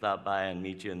they can stop by and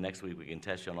meet you. And next week we can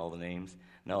test you on all the names.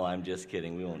 No, I'm just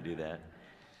kidding. We won't do that.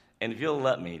 And if you'll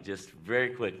let me, just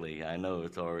very quickly, I know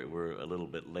we're a little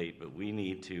bit late, but we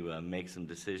need to make some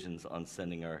decisions on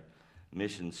sending our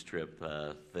missions trip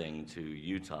thing to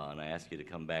Utah, and I ask you to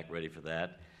come back ready for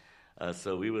that.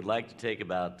 So we would like to take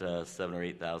about $7,000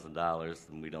 or $8,000,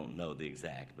 and we don't know the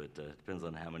exact, but it depends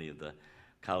on how many of the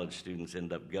college students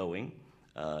end up going,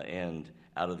 and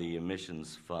out of the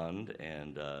missions fund,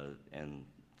 and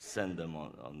send them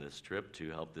on this trip to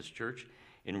help this church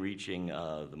in reaching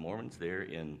the Mormons there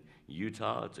in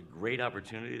Utah. It's a great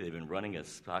opportunity. They've been running a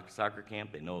soccer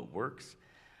camp. They know it works.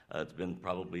 It's been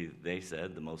probably, they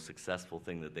said, the most successful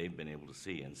thing that they've been able to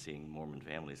see in seeing Mormon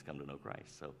families come to know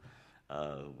Christ. So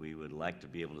we would like to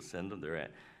be able to send them.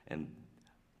 And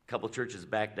a couple churches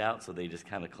backed out, so they just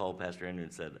kind of called Pastor Andrew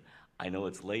and said, I know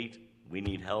it's late. We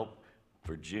need help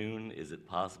for June. Is it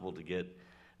possible to get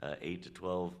 8 to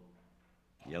 12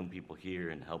 young people here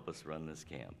and help us run this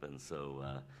camp? And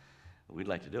so we'd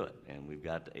like to do it. And we've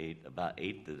got about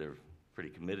eight that are pretty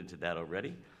committed to that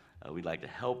already. We'd like to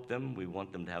help them. We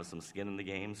want them to have some skin in the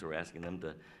game, so we're asking them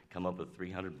to come up with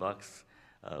 $300.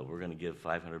 We're going to give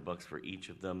 $500 for each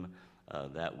of them.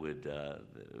 That would,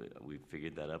 we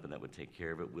figured that up, and that would take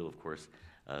care of it. We'll, of course,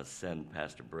 send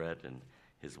Pastor Brett and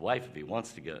his wife, if he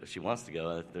wants to go. She wants to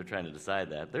go. They're trying to decide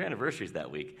that. Their anniversary's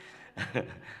that week.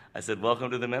 I said,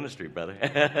 welcome to the ministry, brother.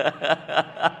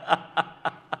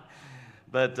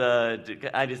 But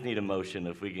I just need a motion.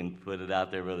 If we can put it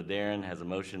out there, Brother Darren has a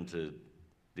motion to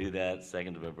do that.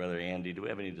 Second by Brother Andy. Do we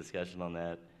have any discussion on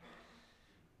that?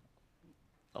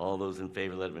 All those in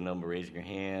favor, let me know by raising your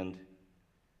hand.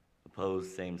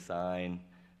 Opposed, same sign.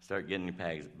 Start getting your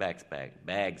bags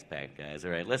packed, guys.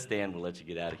 All right, let's stand. We'll let you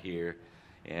get out of here.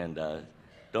 And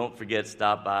don't forget,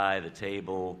 stop by the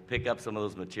table, pick up some of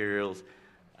those materials.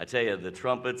 I tell you, the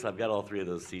trumpets, I've got all 3 of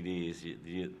those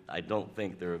CDs. I don't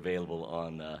think they're available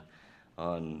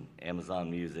on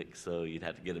Amazon Music, so you'd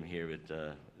have to get them here.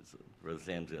 But Brother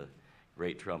Sam's a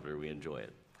great trumpeter. We enjoy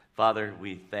it. Father,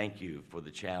 we thank you for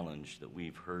the challenge that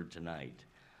we've heard tonight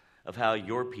of how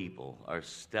your people are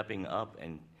stepping up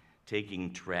and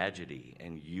taking tragedy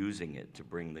and using it to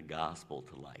bring the gospel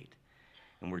to light.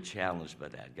 And we're challenged by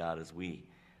that, God, as we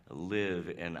live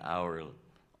in our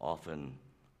often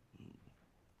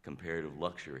comparative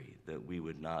luxury, that we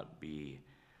would not be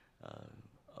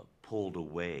pulled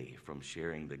away from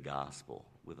sharing the gospel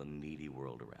with a needy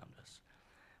world around us.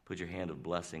 Put your hand of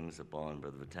blessings upon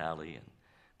Brother Vitaly and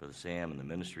Brother Sam and the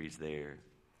ministries there.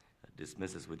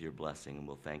 Dismiss us with your blessing, and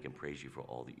we'll thank and praise you for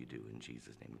all that you do. In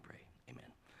Jesus' name we pray.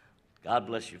 Amen. God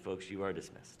bless you, folks. You are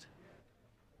dismissed.